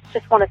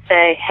just want to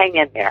say, hang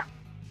in there.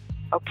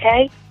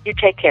 Okay? You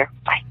take care.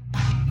 Bye.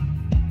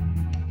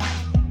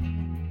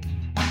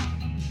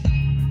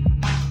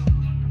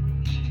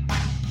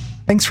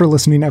 Thanks for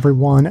listening,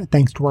 everyone.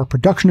 Thanks to our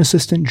production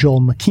assistant, Joel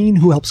McKean,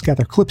 who helps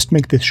gather clips to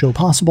make this show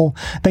possible.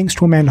 Thanks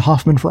to Amanda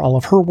Hoffman for all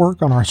of her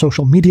work on our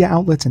social media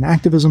outlets and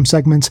activism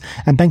segments.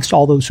 And thanks to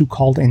all those who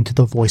called into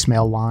the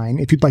voicemail line.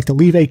 If you'd like to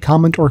leave a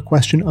comment or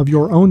question of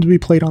your own to be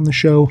played on the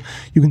show,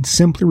 you can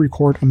simply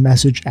record a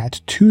message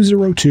at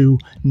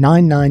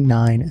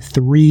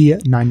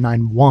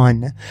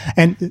 202-999-3991.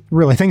 And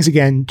really, thanks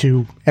again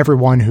to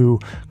everyone who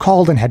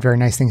called and had very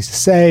nice things to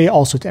say.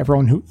 Also to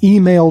everyone who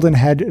emailed and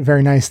had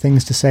very nice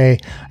things to say.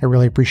 I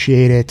really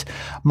appreciate it.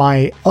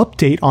 My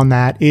update on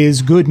that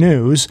is good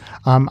news.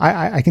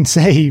 I can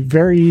say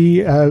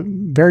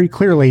very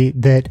clearly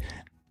that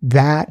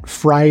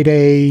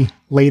Friday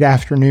late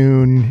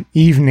afternoon,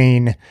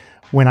 evening,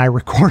 when I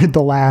recorded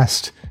the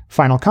last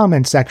final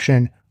comment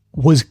section,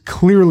 was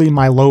clearly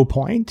my low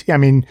point. I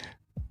mean,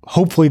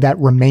 hopefully that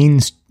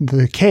remains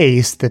the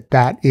case,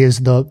 that is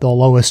the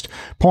lowest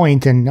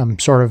point, and I'm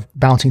sort of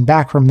bouncing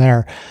back from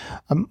there.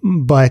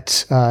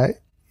 But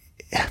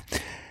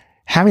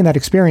having that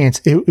experience,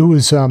 it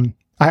was,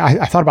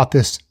 I thought about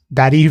this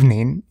that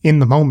evening in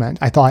the moment.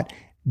 I thought,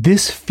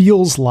 this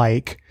feels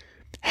like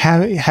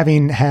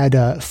having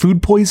had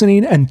food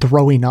poisoning and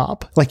throwing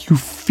up. Like, you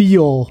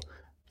feel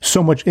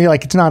so much,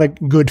 like, it's not a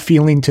good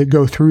feeling to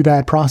go through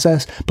that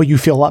process, but you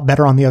feel a lot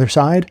better on the other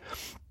side.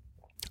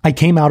 I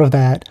came out of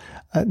that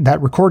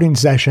recording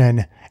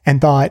session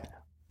and thought,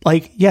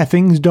 like, yeah,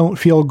 things don't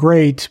feel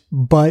great,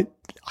 but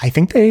I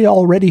think they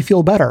already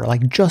feel better.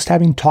 Like, just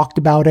having talked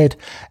about it,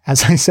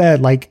 as I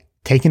said, like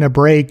taking a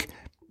break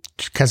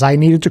because I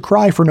needed to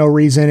cry for no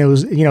reason. It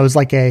was, it was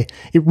like it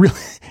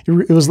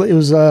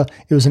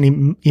was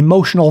an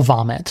emotional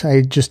vomit. I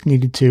just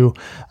needed to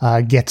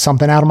get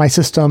something out of my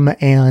system.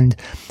 And,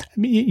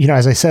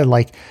 as I said,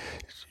 like,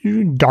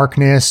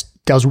 darkness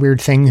does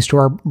weird things to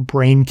our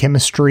brain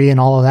chemistry and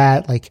all of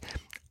that. Like,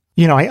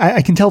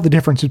 I can tell the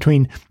difference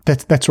between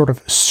that sort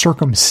of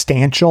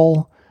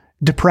circumstantial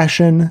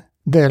depression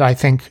that I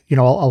think, a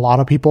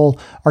lot of people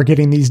are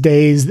getting these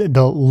days,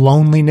 the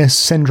loneliness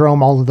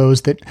syndrome, all of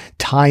those that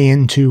tie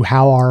into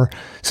how our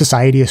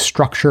society is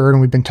structured.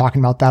 And we've been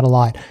talking about that a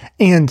lot,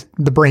 and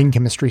the brain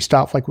chemistry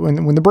stuff. Like,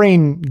 when the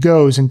brain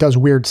goes and does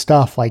weird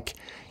stuff, like,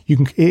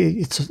 you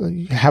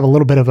have a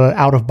little bit of a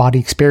out of body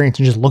experience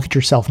and just look at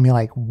yourself and be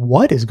like,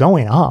 what is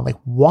going on? Like,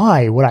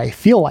 why would I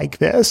feel like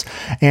this?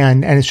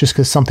 And it's just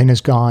because something has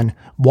gone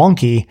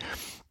wonky.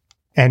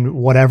 And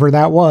whatever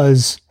that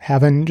was, just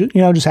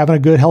having a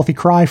good, healthy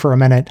cry for a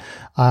minute,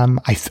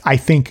 I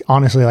think,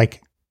 honestly,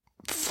 like,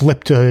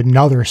 flipped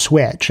another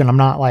switch. And I'm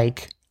not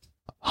like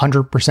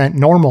 100%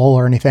 normal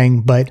or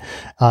anything, but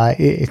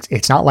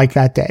it's not like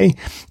that day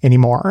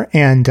anymore.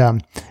 And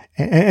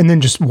then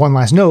just one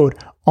last note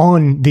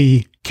on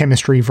the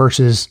chemistry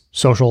versus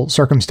social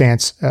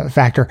circumstance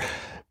factor.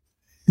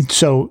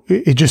 So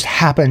it just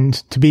happened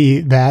to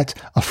be that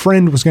a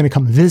friend was going to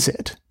come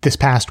visit this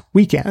past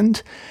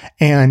weekend,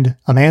 and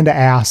Amanda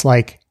asked,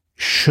 like,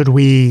 should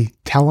we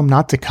tell him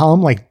not to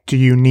come? Like, do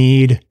you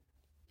need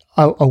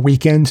a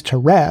weekend to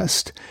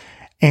rest?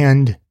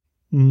 And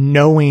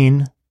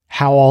knowing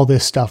how all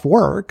this stuff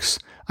works,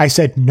 I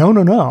said,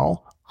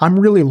 no. I'm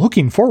really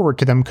looking forward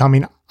to them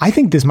coming. I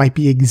think this might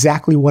be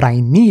exactly what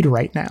I need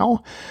right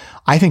now.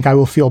 I think I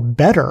will feel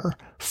better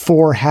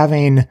for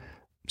having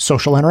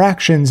social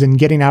interactions and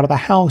getting out of the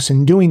house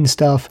and doing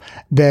stuff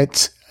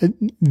that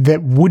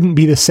wouldn't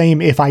be the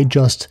same if I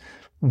just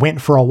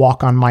went for a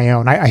walk on my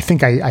own. I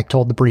think I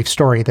told the brief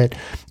story that,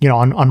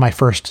 on my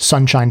first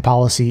Sunshine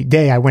Policy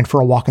day, I went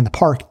for a walk in the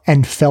park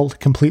and felt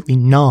completely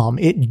numb.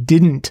 It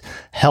didn't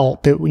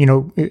help.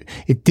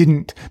 It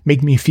didn't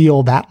make me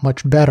feel that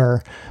much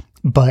better,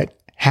 but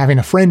having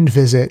a friend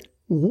visit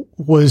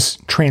was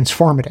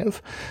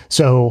transformative.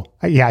 So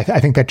yeah, I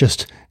think that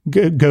just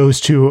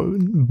goes to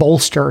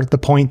bolster the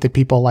point that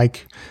people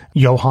like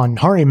Johann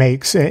Hari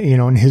makes,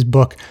 in his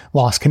book,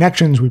 Lost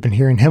Connections. We've been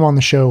hearing him on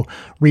the show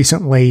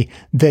recently,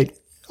 that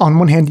on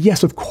one hand,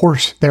 yes, of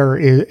course, there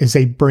is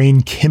a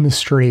brain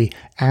chemistry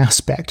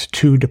aspect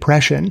to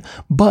depression,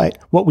 but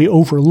what we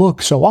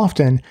overlook so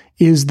often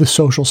is the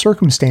social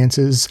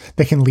circumstances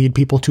that can lead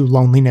people to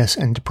loneliness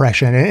and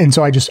depression. And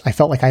so I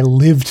felt like I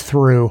lived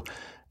through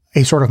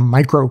a sort of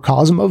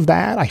microcosm of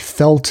that. I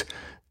felt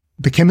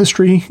the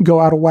chemistry go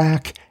out of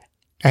whack,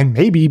 and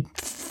maybe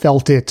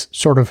felt it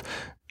sort of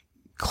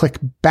click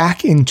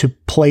back into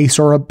place,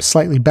 or a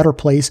slightly better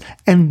place.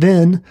 And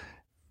then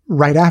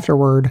right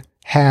afterward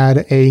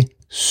had a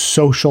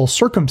social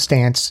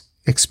circumstance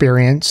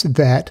experience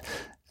that,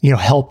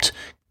 helped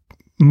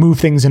move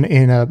things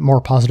in a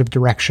more positive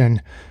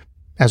direction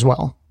as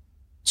well.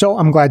 So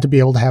I'm glad to be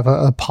able to have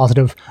a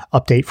positive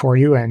update for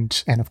you.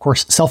 And of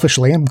course,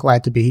 selfishly, I'm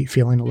glad to be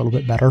feeling a little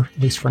bit better,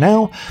 at least for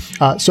now.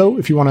 So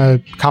if you want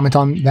to comment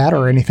on that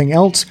or anything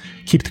else,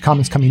 keep the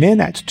comments coming in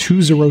at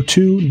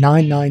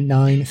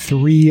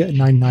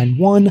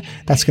 202-999-3991.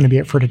 That's going to be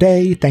it for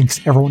today. Thanks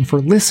everyone for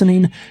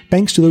listening.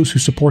 Thanks to those who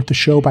support the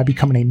show by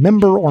becoming a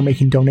member or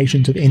making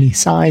donations of any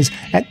size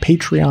at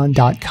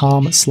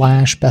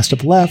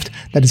patreon.com/bestofleft.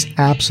 That is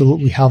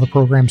absolutely how the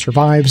program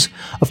survives.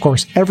 Of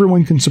course,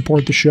 everyone can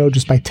support the show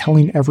just by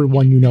telling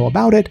everyone you know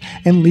about it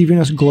and leaving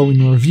us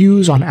glowing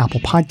reviews on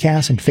Apple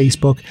Podcasts and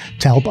Facebook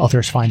to help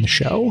others find the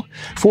show.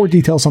 For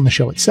details on the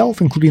show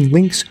itself, including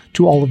links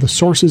to all of the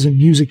sources and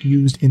music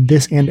used in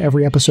this and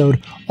every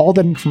episode, all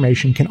that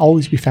information can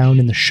always be found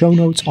in the show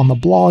notes on the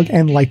blog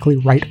and likely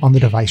right on the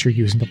device you're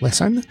using to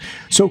listen.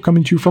 So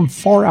coming to you from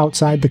far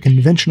outside the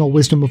conventional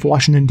wisdom of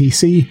Washington,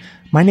 D.C.,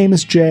 my name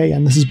is Jay,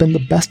 and this has been the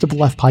Best of the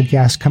Left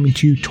podcast, coming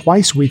to you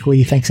twice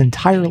weekly, thanks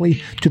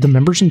entirely to the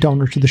members and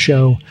donors to the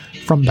show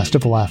from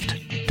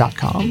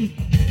bestoftheleft.com.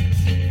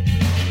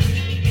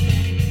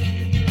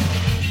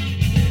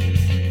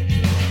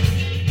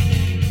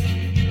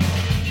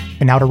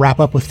 And now to wrap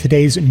up with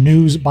today's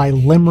news by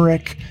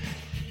Limerick.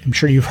 I'm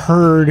sure you've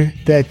heard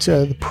that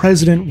the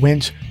president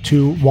went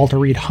to Walter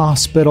Reed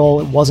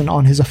Hospital. It wasn't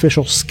on his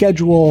official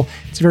schedule.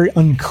 It's very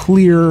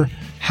unclear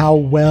how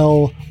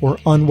well or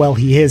unwell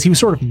he is. He was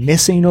sort of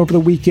missing over the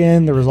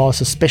weekend. There was a lot of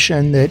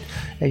suspicion that,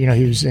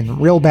 he was in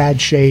real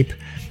bad shape.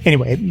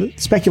 Anyway, the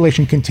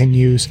speculation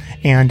continues,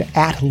 and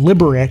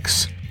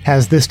 @Liberix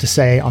has this to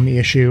say on the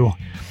issue: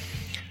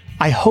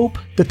 I hope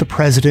that the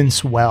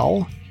president's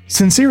well.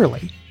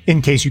 Sincerely,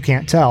 in case you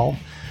can't tell.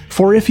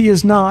 For if he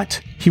is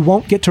not, he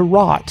won't get to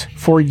rot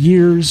for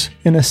years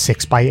in a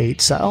 6x8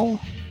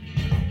 cell.